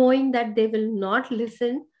despite knowing that they will not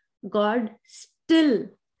listen, God still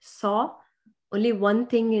saw only one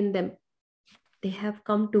thing in them. They have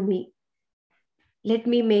come to me. Let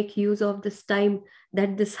me make use of this time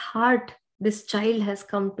that this heart, this child has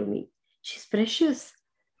come to me. She's precious.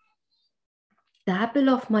 The apple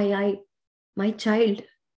of my eye, my child.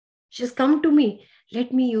 She's come to me.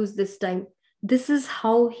 Let me use this time. This is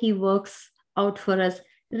how He works out for us.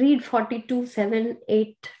 Read 42, 7,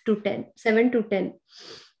 8 to 10. 7 to 10.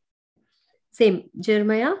 Same.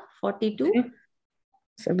 Jeremiah 42. Okay.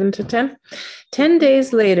 7 to 10. 10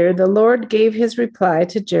 days later, the Lord gave His reply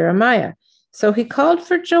to Jeremiah. So He called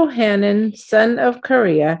for Johanan, son of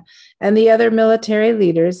Kareah, and the other military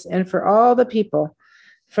leaders, and for all the people,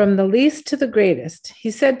 from the least to the greatest.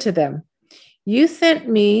 He said to them, "You sent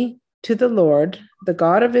me to the Lord, the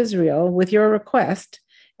God of Israel, with your request,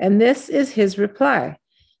 and this is His reply.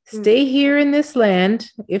 Stay here in this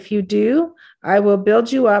land. If you do, I will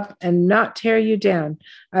build you up and not tear you down.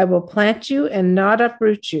 I will plant you and not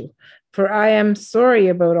uproot you, for I am sorry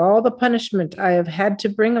about all the punishment I have had to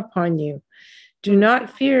bring upon you. Do not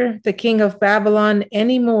fear the king of Babylon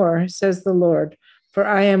any more, says the Lord, for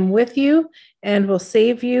I am with you and will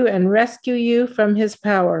save you and rescue you from his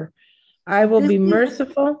power. I will be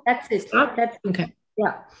merciful." That's it. Stop. That's Okay.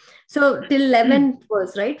 Yeah. So till 11th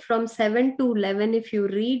verse, right? From 7 to 11, if you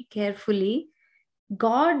read carefully,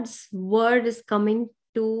 God's word is coming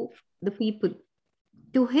to the people,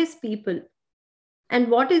 to His people. And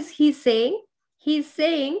what is He saying? He's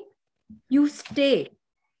saying, you stay.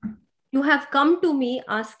 You have come to me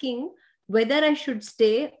asking whether I should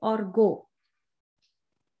stay or go.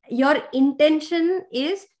 Your intention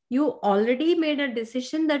is you already made a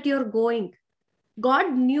decision that you're going.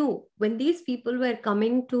 God knew when these people were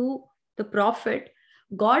coming to the prophet,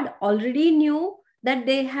 God already knew that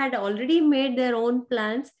they had already made their own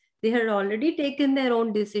plans, they had already taken their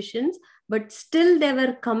own decisions, but still they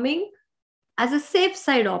were coming as a safe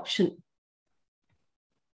side option.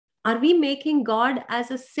 Are we making God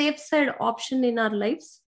as a safe side option in our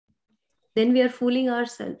lives? Then we are fooling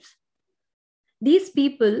ourselves. These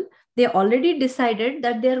people, they already decided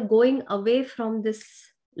that they are going away from this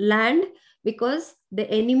land because the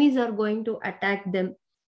enemies are going to attack them.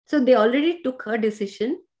 So they already took a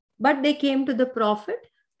decision, but they came to the prophet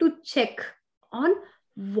to check on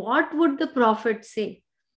what would the prophet say,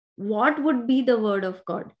 what would be the word of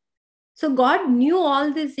God. So God knew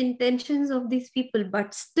all these intentions of these people,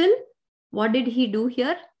 but still, what did He do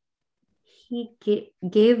here? He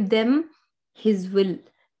gave them His will.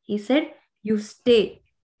 He said, you stay.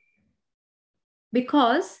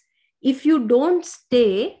 Because if you don't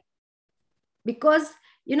stay, because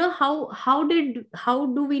you know how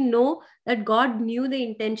do we know that God knew the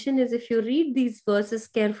intention is if you read these verses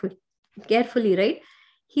carefully, right?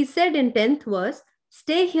 He said in 10th verse,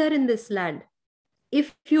 stay here in this land.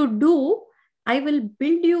 If you do, I will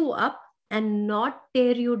build you up and not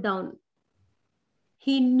tear you down.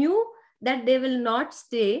 He knew that they will not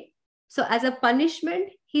stay. So as a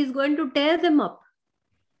punishment, he's going to tear them up.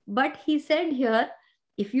 But he said here,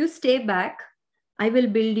 if you stay back, I will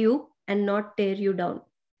build you and not tear you down.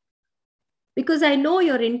 Because I know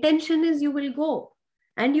your intention is you will go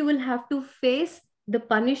and you will have to face the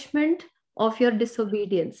punishment of your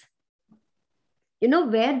disobedience. You know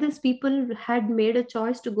where these people had made a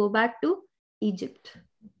choice to go back to? Egypt.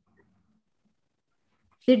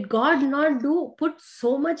 Did God not put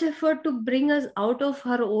so much effort to bring us out of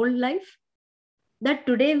our old life that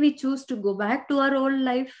today we choose to go back to our old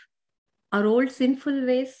life, our old sinful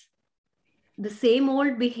ways, the same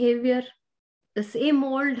old behavior, the same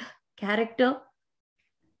old character?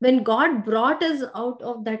 When God brought us out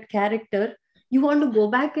of that character, you want to go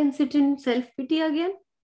back and sit in self pity again?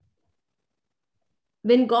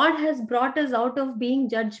 When God has brought us out of being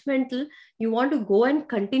judgmental, you want to go and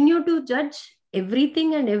continue to judge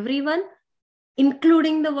everything and everyone,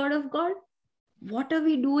 including the Word of God? What are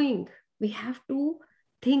we doing? We have to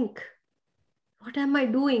think, what am I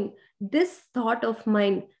doing? This thought of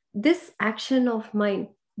mine, this action of mine,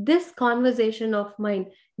 this conversation of mine,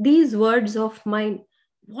 these words of mine,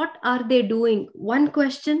 what are they doing? One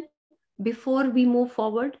question before we move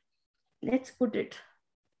forward. Let's put it.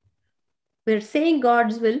 We're saying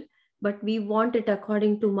God's will, but we want it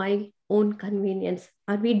according to my own convenience.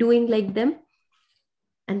 Are we doing like them?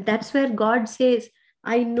 And that's where God says,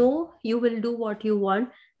 I know you will do what you want.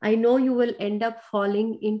 I know you will end up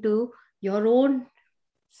falling into your own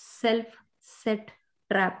self set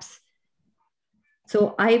traps.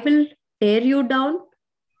 So I will tear you down,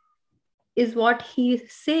 is what he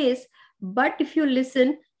says. But if you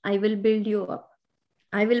listen, I will build you up.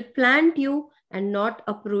 I will plant you and not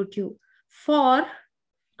uproot you. For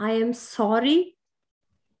I am sorry.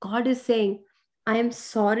 God is saying, I am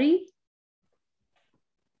sorry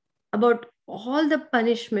about all the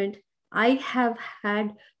punishment I have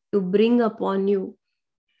had to bring upon you.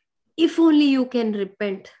 If only you can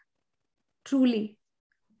repent truly,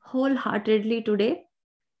 wholeheartedly today,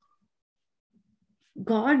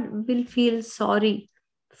 God will feel sorry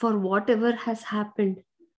for whatever has happened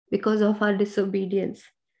because of our disobedience.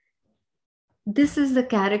 This is the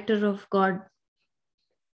character of God.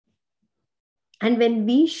 And when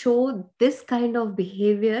we show this kind of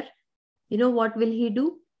behavior, you know what will He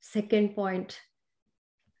do? Second point,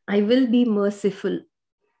 I will be merciful.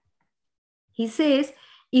 He says,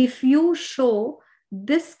 if you show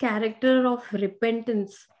this character of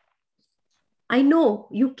repentance, I know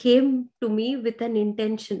you came to me with an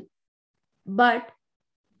intention, but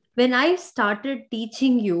when I started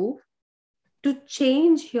teaching you to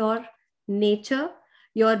change your nature,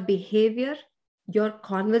 your behavior, your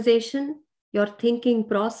conversation, your thinking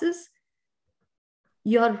process,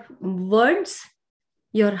 your words,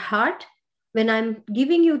 your heart, when I'm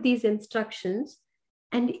giving you these instructions,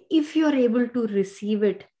 and if you're able to receive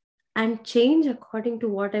it and change according to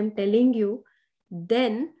what I'm telling you,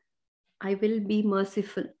 then I will be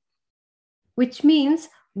merciful. Which means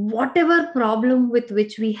whatever problem with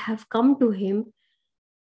which we have come to Him,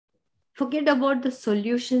 forget about the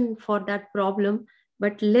solution for that problem,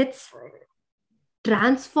 but let's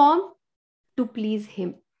transform to please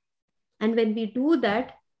Him. And when we do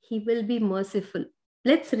that, He will be merciful.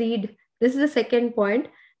 Let's read. This is the second point.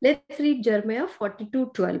 Let's read Jeremiah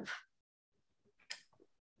 42:12.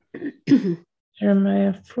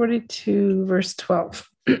 Jeremiah 42, verse 12.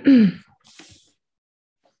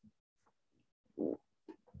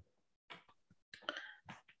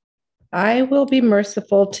 I will be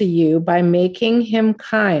merciful to you by making him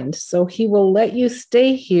kind, so he will let you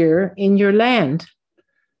stay here in your land.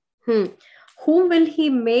 Whom will He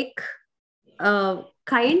make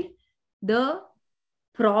kind? The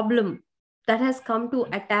problem that has come to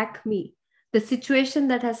attack me, the situation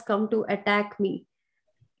that has come to attack me,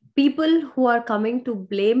 people who are coming to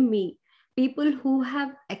blame me, people who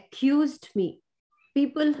have accused me,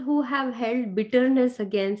 people who have held bitterness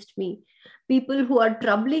against me, people who are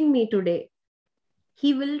troubling me today.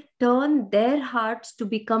 He will turn their hearts to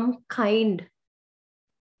become kind.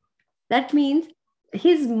 That means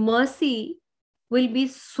His mercy will be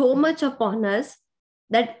so much upon us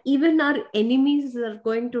that even our enemies are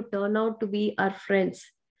going to turn out to be our friends.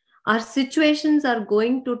 Our situations are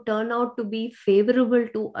going to turn out to be favorable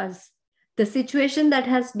to us. The situation that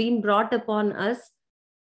has been brought upon us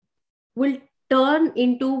will turn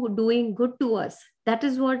into doing good to us. That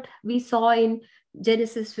is what we saw in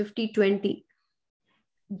Genesis 50:20.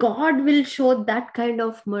 God will show that kind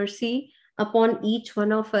of mercy upon each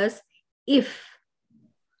one of us if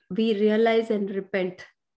we realize and repent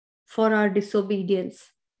for our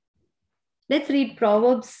disobedience. Let's read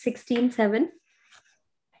Proverbs 16:7.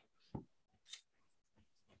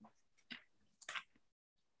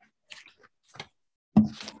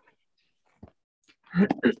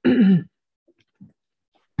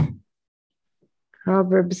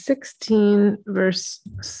 Proverbs 16, verse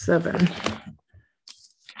 7.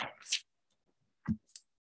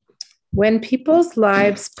 When people's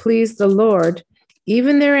lives please the Lord,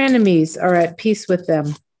 even their enemies are at peace with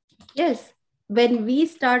them. Yes, when we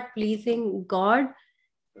start pleasing God,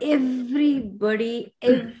 everybody,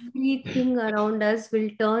 everything around us will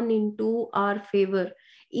turn into our favor.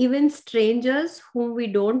 Even strangers whom we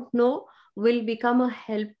don't know will become a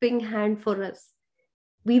helping hand for us.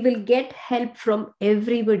 We will get help from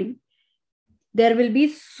everybody. There will be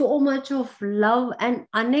so much of love and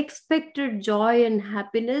unexpected joy and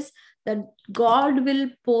happiness that God will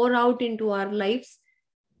pour out into our lives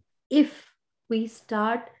if we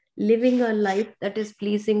start living a life that is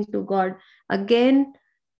pleasing to God. Again,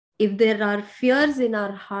 if there are fears in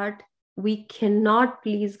our heart, we cannot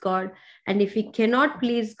please God. And if we cannot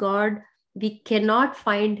please God, we cannot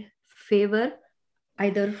find favor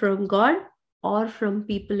either from God or from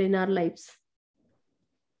people in our lives.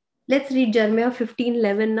 Let's read Jeremiah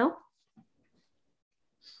 15:11 now.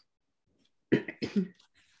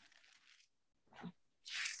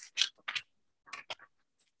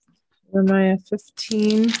 Jeremiah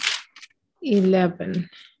 15:11.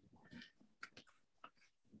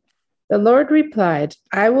 The Lord replied,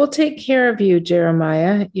 I will take care of you,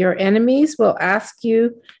 Jeremiah. Your enemies will ask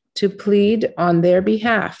you to plead on their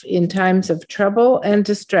behalf in times of trouble and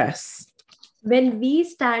distress. When we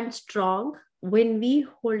stand strong, when we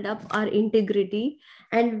hold up our integrity,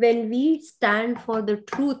 and when we stand for the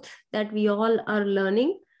truth that we all are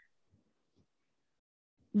learning,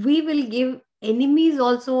 we will give enemies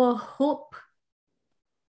also a hope,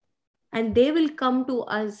 and they will come to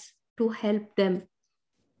us to help them.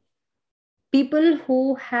 People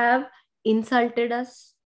who have insulted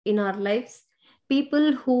us in our lives,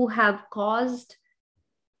 people who have caused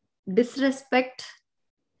disrespect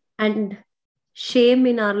and shame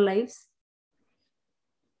in our lives,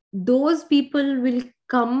 those people will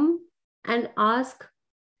come and ask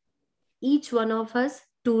each one of us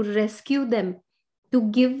to rescue them, to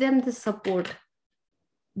give them the support.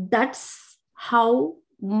 That's how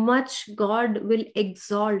much God will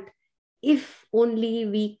exalt if only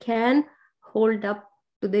we can hold up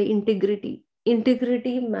to the integrity.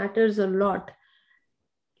 Integrity matters a lot.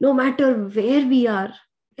 No matter where we are,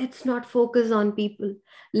 let's not focus on people.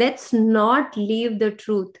 Let's not leave the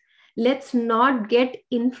truth. Let's not get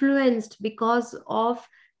influenced because of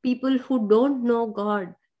people who don't know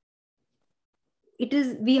God. It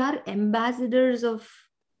is, we are ambassadors of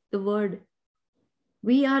the word.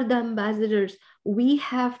 We are the ambassadors. We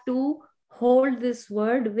have to hold this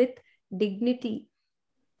word with dignity.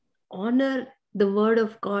 Honor the word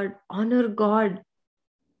of God. Honor God.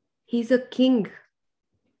 He's a king.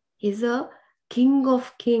 He's a king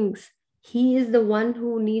of kings. He is the one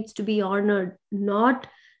who needs to be honored, not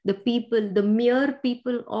the people, the mere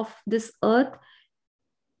people of this earth.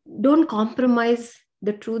 Don't compromise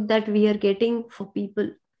the truth that we are getting for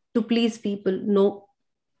people, to please people. No.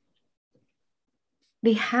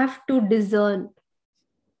 We have to discern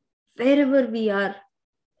wherever we are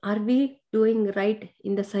we doing right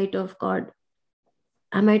in the sight of God?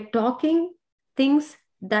 Am I talking things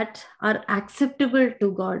that are acceptable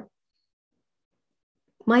to God?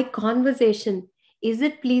 My conversation, is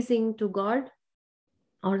it pleasing to God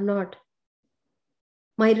or not?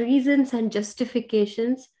 My reasons and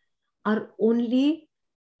justifications are only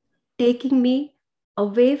taking me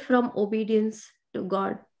away from obedience to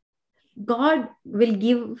God. God will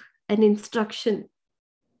give an instruction.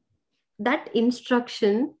 That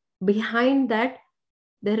instruction, behind that,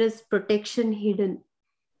 there is protection hidden.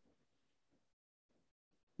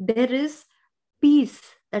 There is peace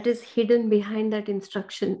that is hidden behind that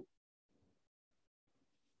instruction.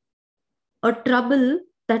 A trouble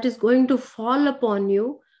that is going to fall upon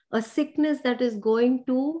you, a sickness that is going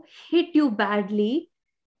to hit you badly,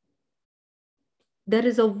 there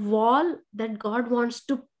is a wall that God wants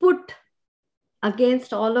to put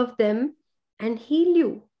against all of them and heal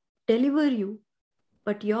you, deliver you.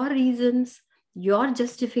 But your reasons, your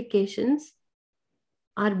justifications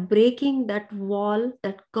are breaking that wall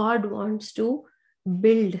that God wants to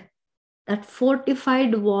build, that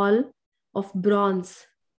fortified wall of bronze.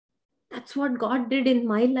 That's what God did in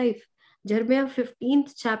my life. Jeremiah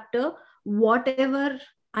 15th chapter, whatever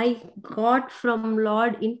I got from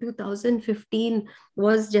Lord in 2015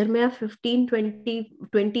 was Jeremiah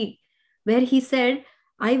 15:20, where he said,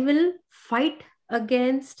 I will fight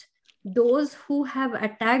against those who have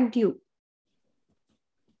attacked you.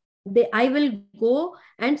 I will go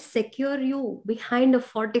and secure you behind a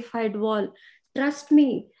fortified wall. Trust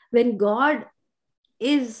me, when God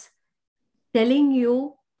is telling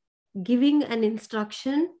you, giving an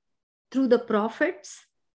instruction through the prophets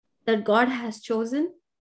that God has chosen.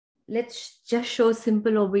 Let's just show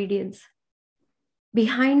simple obedience.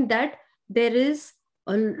 Behind that, there is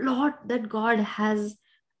a lot that God has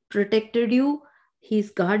protected you.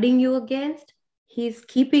 He's guarding you against. He's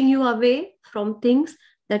keeping you away from things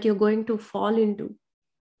that you're going to fall into.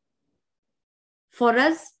 For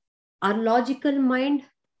us, our logical mind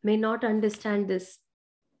may not understand this.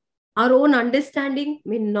 Our own understanding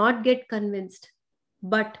may not get convinced,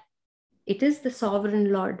 but it is the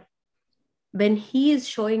sovereign Lord. When He is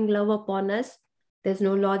showing love upon us, there's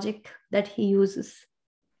no logic that He uses.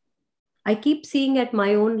 I keep seeing at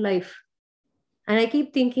my own life, and I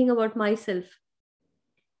keep thinking about myself.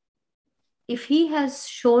 If He has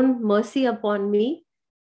shown mercy upon me,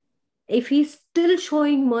 if He's still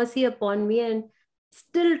showing mercy upon me and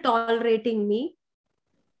still tolerating me,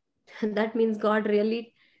 that means God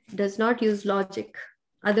really does not use logic.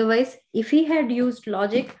 Otherwise, if He had used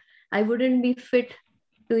logic, I wouldn't be fit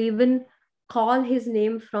to even call His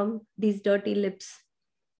name from these dirty lips.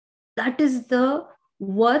 That is the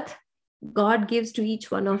worth God gives to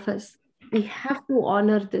each one of us. We have to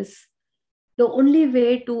honor this. The only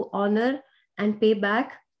way to honor and pay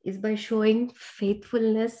back is by showing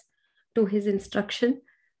faithfulness to His instruction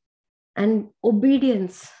and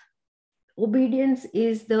obedience. Obedience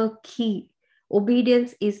is the key.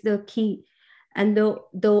 Obedience is the key. And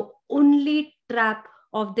the only trap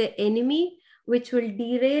of the enemy which will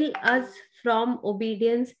derail us from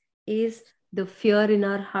obedience is the fear in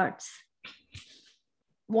our hearts.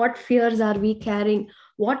 What fears are we carrying?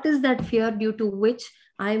 What is that fear due to which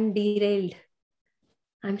I'm derailed?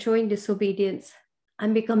 I'm showing disobedience.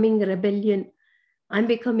 I'm becoming rebellion. I'm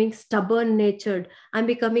becoming stubborn natured. I'm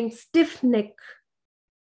becoming stiff necked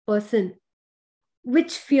person.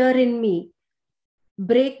 Which fear in me?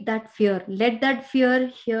 Break that fear. Let that fear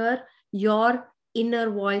hear your inner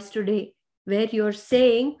voice today, where you're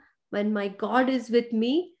saying, when my God is with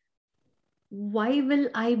me, why will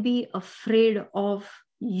I be afraid of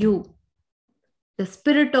you? The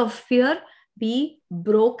spirit of fear be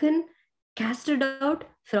broken, casted out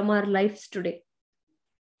from our lives today.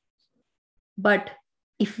 But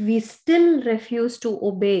if we still refuse to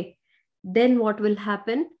obey, then what will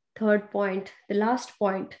happen? Third point, the last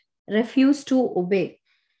point, refuse to obey.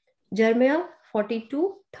 Jeremiah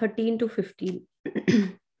 42, 13 to 15.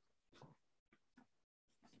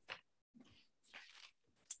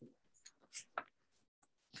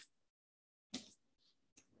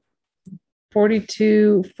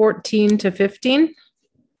 42, 14 to 15.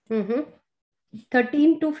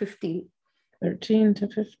 13 to 15. 13 to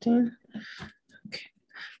 15. Okay.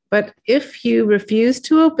 But if you refuse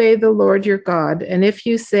to obey the Lord your God, and if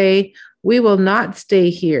you say, we will not stay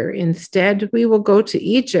here, instead, we will go to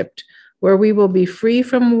Egypt, where we will be free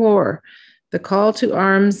from war, the call to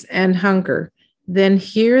arms, and hunger, then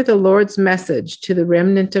hear the Lord's message to the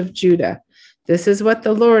remnant of Judah. This is what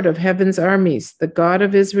the Lord of heaven's armies, the God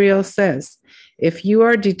of Israel, says. If you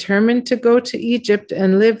are determined to go to Egypt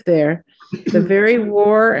and live there, the very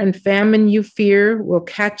war and famine you fear will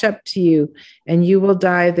catch up to you, and you will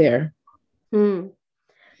die there.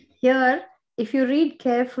 Here, if you read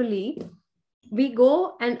carefully, we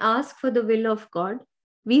go and ask for the will of God.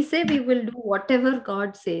 We say we will do whatever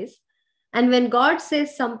God says. And when God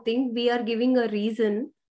says something, we are giving a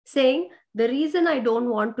reason, saying, the reason I don't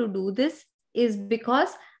want to do this is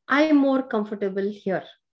because I am more comfortable here.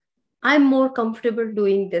 I'm more comfortable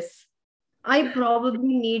doing this. I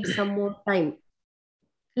probably need some more time.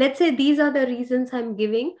 Let's say these are the reasons I'm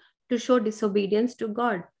giving to show disobedience to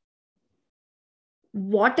God.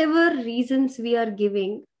 Whatever reasons we are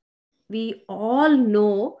giving, we all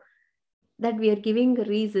know that we are giving a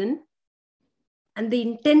reason, and the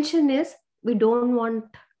intention is we don't want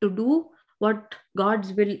to do what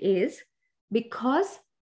God's will is because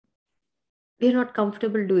we're not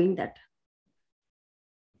comfortable doing that.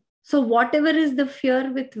 So whatever is the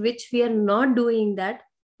fear with which we are not doing that,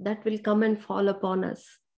 that will come and fall upon us.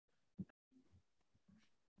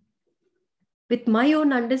 With my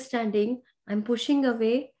own understanding, I'm pushing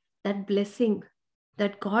away that blessing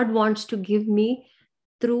that God wants to give me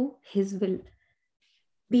through His will.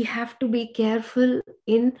 We have to be careful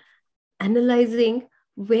in analyzing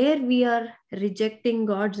where we are rejecting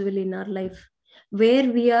God's will in our life, where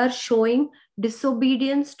we are showing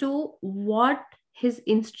disobedience to what His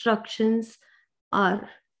instructions are.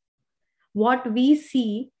 What we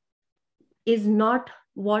see is not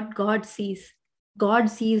what God sees. God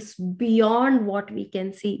sees beyond what we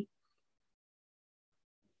can see.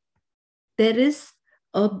 There is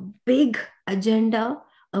a big agenda,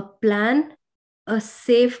 a plan, a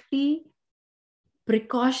safety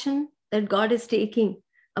precaution that God is taking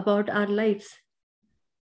about our lives,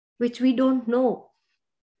 which we don't know.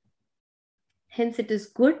 Hence, it is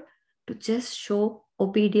good to just show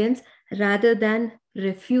obedience rather than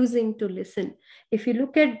refusing to listen. If you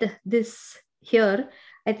look at this here,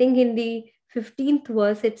 I think in the 15th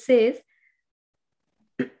verse, it says,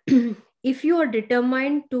 if you are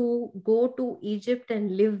determined to go to Egypt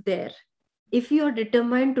and live there, if you are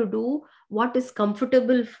determined to do what is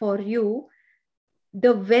comfortable for you,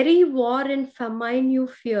 the very war and famine you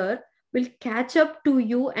fear will catch up to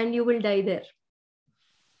you and you will die there.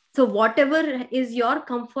 So, whatever is your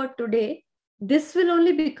comfort today, this will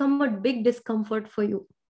only become a big discomfort for you.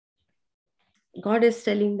 God is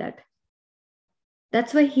telling that.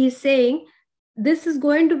 That's why He's saying, this is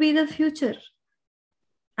going to be the future.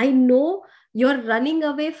 I know you're running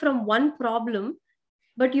away from one problem,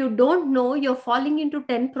 but you don't know you're falling into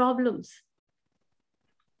 10 problems.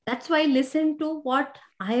 That's why listen to what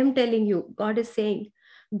I am telling you. God is saying,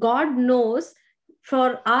 God knows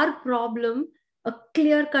for our problem a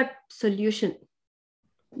clear cut solution.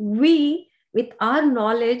 We, with our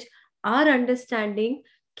knowledge, our understanding,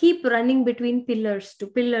 keep running between pillars to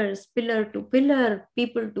pillars, pillar to pillar,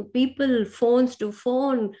 people to people, phones to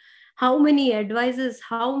phone. How many advices,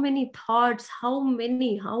 how many thoughts, how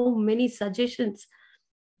many suggestions.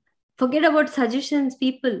 Forget about suggestions,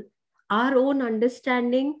 people. Our own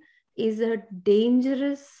understanding is a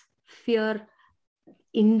dangerous fear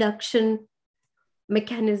induction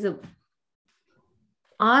mechanism.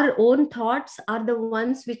 Our own thoughts are the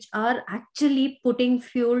ones which are actually putting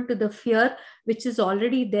fuel to the fear which is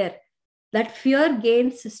already there. That fear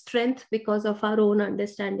gains strength because of our own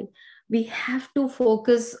understanding. We have to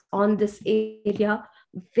focus on this area,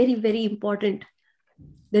 very, very important.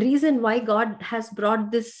 The reason why God has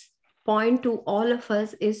brought this point to all of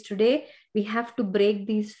us is today we have to break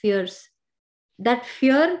these fears. That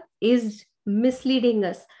fear is misleading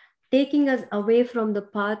us, taking us away from the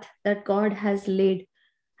path that God has laid.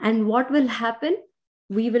 And what will happen?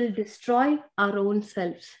 We will destroy our own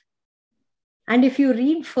selves. And if you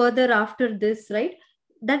read further after this, right,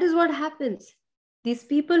 that is what happens. These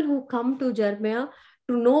people who come to Jeremiah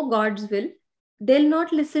to know God's will, they'll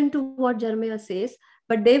not listen to what Jeremiah says,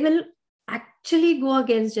 but they will actually go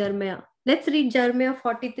against Jeremiah. Let's read Jeremiah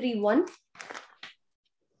 43:1.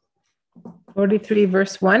 43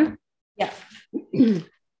 verse 1. Yeah.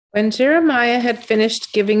 When Jeremiah had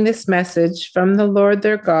finished giving this message from the Lord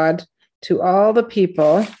their God to all the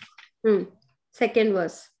people, Second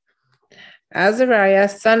verse. Azariah,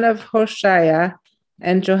 son of Hoshea,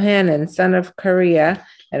 and Johanan, son of Kareah,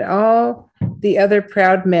 and all the other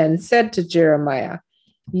proud men said to Jeremiah,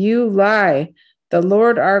 "You lie. The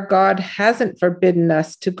Lord our God hasn't forbidden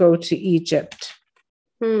us to go to Egypt."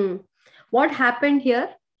 What happened here?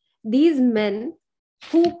 These men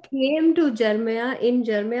who came to Jeremiah in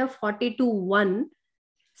Jeremiah 42:1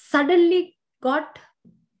 suddenly got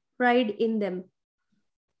pride in them.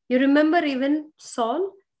 You remember even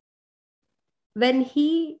Saul? When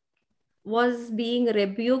he was being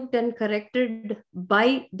rebuked and corrected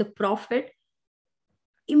by the prophet,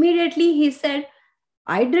 immediately he said,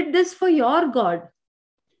 I did this for your God.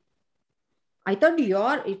 I thought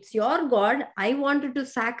it's your God. I wanted to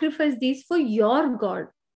sacrifice these for your God.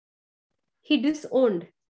 He disowned.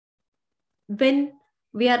 When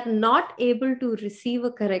we are not able to receive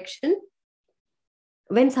a correction,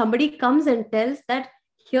 when somebody comes and tells that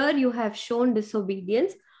here you have shown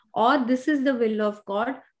disobedience or this is the will of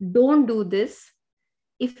God, don't do this.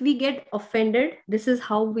 If we get offended, this is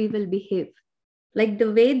how we will behave. Like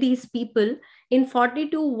the way these people in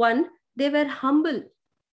 42:1, they were humble.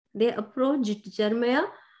 They approached Jeremiah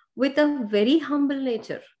with a very humble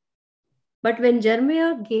nature. But when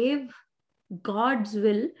Jeremiah gave God's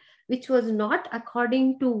will, which was not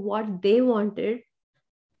according to what they wanted,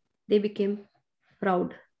 they became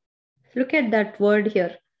proud. Look at that word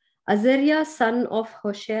here. Azariah, son of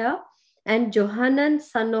Hoshea, and Johanan,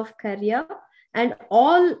 son of Kareah, and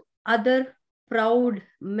all other proud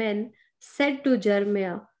men said to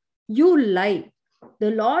Jeremiah, you lie.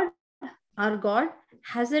 The Lord, our God,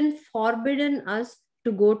 hasn't forbidden us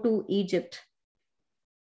to go to Egypt.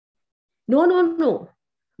 No, no, no.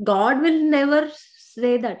 God will never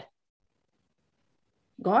say that.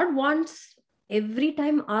 God wants every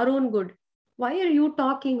time our own good. Why are you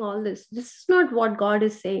talking all this? This is not what God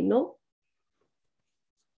is saying, no?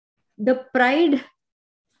 The pride,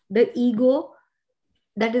 the ego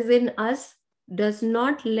that is in us does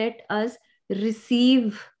not let us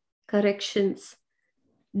receive corrections,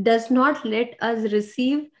 does not let us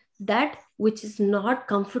receive that which is not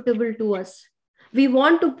comfortable to us. We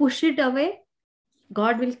want to push it away.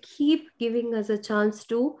 God will keep giving us a chance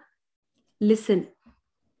to listen.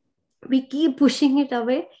 We keep pushing it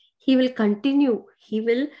away, He will continue. He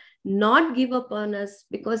will not give up on us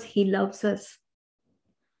because He loves us.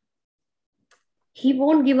 He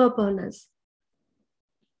won't give up on us.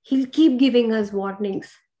 He'll keep giving us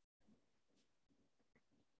warnings.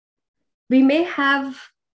 We may have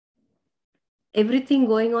everything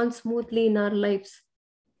going on smoothly in our lives,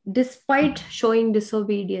 despite showing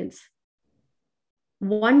disobedience.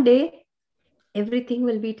 One day, everything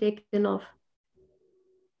will be taken off.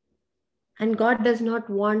 And God does not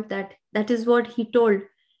want that. That is what He told.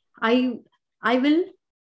 I will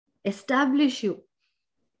establish you.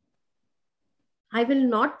 I will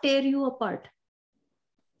not tear you apart.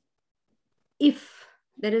 If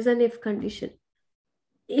there is an if condition,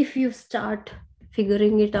 if you start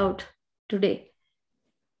figuring it out today,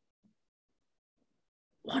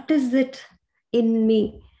 what is it in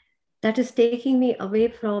me that is taking me away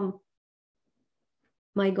from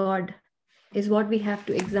my God, is what we have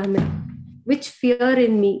to examine. Which fear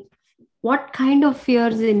in me? What kind of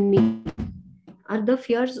fears in me? Are the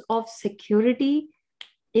fears of security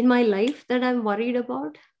in my life that I'm worried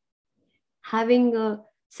about? Having a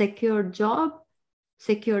secured job,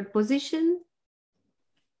 secured position,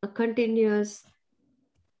 a continuous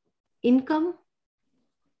income,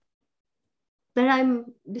 that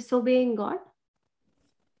I'm disobeying God?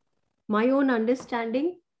 My own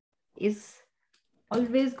understanding is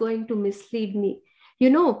always going to mislead me.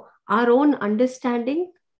 Our own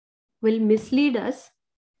understanding will mislead us,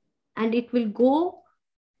 and it will go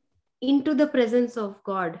into the presence of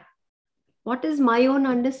God. What is my own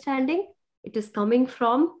understanding? It is coming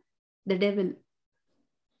from the devil.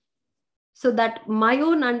 So that my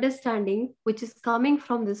own understanding, which is coming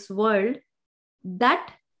from this world,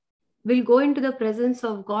 that will go into the presence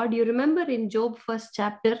of God. You remember in Job first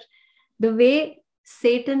chapter, the way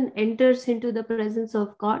Satan enters into the presence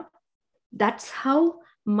of God? That's how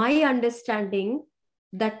my understanding,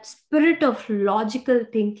 that spirit of logical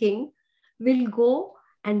thinking, will go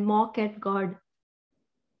and mock at God.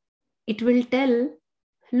 It will tell,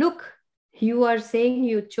 look, you are saying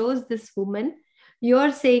you chose this woman, you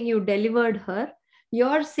are saying you delivered her, you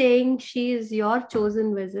are saying she is your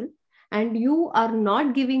chosen vessel, and you are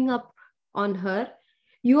not giving up on her.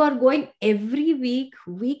 You are going every week,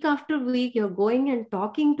 week after week, you're going and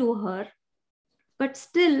talking to her, but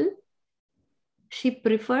still she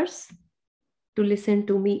prefers to listen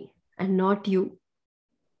to me and not you.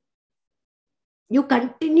 You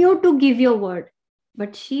continue to give your word,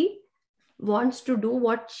 but she wants to do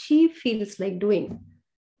what she feels like doing.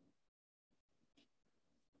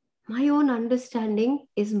 My own understanding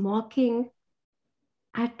is mocking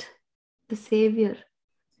at the Savior.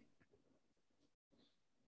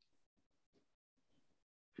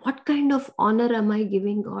 What kind of honor am I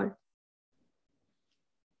giving God?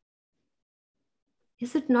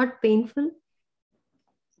 Is it not painful?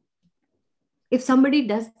 If somebody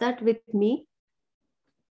does that with me,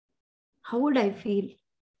 how would I feel?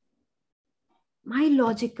 My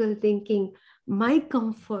logical thinking, my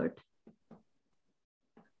comfort,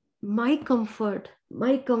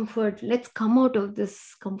 let's come out of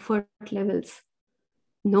this comfort levels.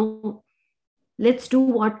 No, let's do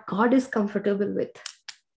what God is comfortable with.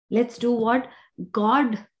 Let's do what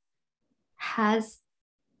God has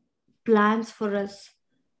plans for us.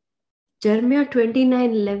 Jeremiah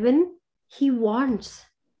 29:11, He wants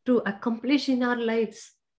to accomplish in our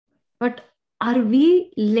lives. But are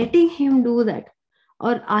we letting Him do that?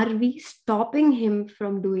 Or are we stopping Him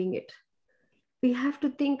from doing it? We have to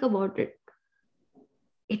think about it.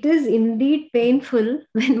 It is indeed painful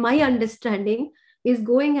when my understanding is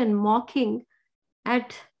going and mocking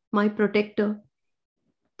at my protector.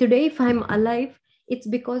 Today, if I'm alive, it's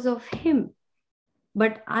because of Him.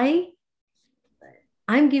 But I'm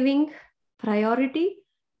giving priority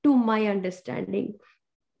to my understanding,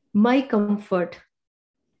 my comfort.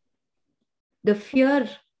 The fear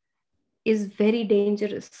is very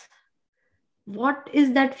dangerous. What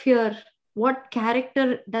is that fear? What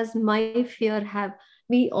character does my fear have?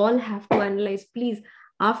 We all have to analyze. Please,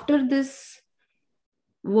 after this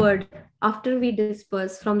word, after we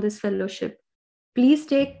disperse from this fellowship, please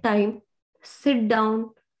take time, sit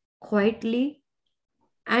down quietly,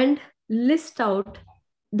 and list out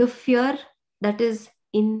the fear that is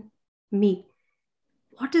in me.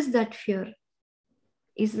 What is that fear?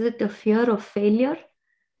 Is it a fear of failure?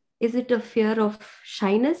 Is it a fear of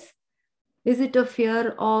shyness? Is it a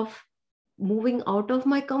fear of moving out of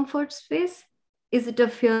my comfort space? Is it a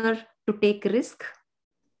fear to take risk?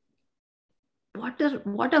 What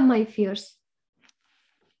are my fears?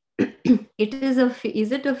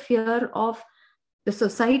 Is it a fear of The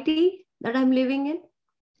society that I'm living in?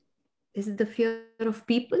 Is it the fear of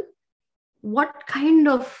people? What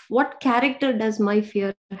character does my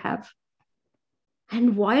fear have?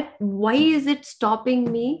 And why is it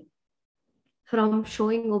stopping me from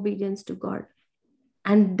showing obedience to God?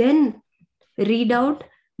 And then read out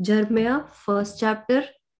Jeremiah first chapter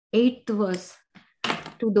 8th verse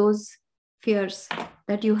to those fears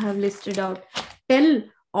that you have listed out. Tell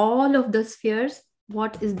all of those fears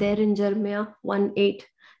what is there in Jeremiah 1 8.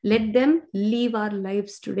 Let them live our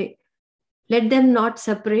lives today. Let them not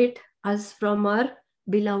separate us from our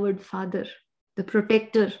beloved Father, the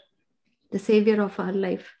protector, the Savior of our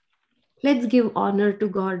life. Let's give honor to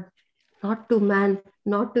God, not to man,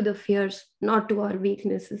 not to the fears, not to our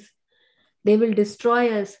weaknesses. They will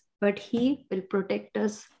destroy us, but He will protect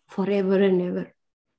us forever and ever.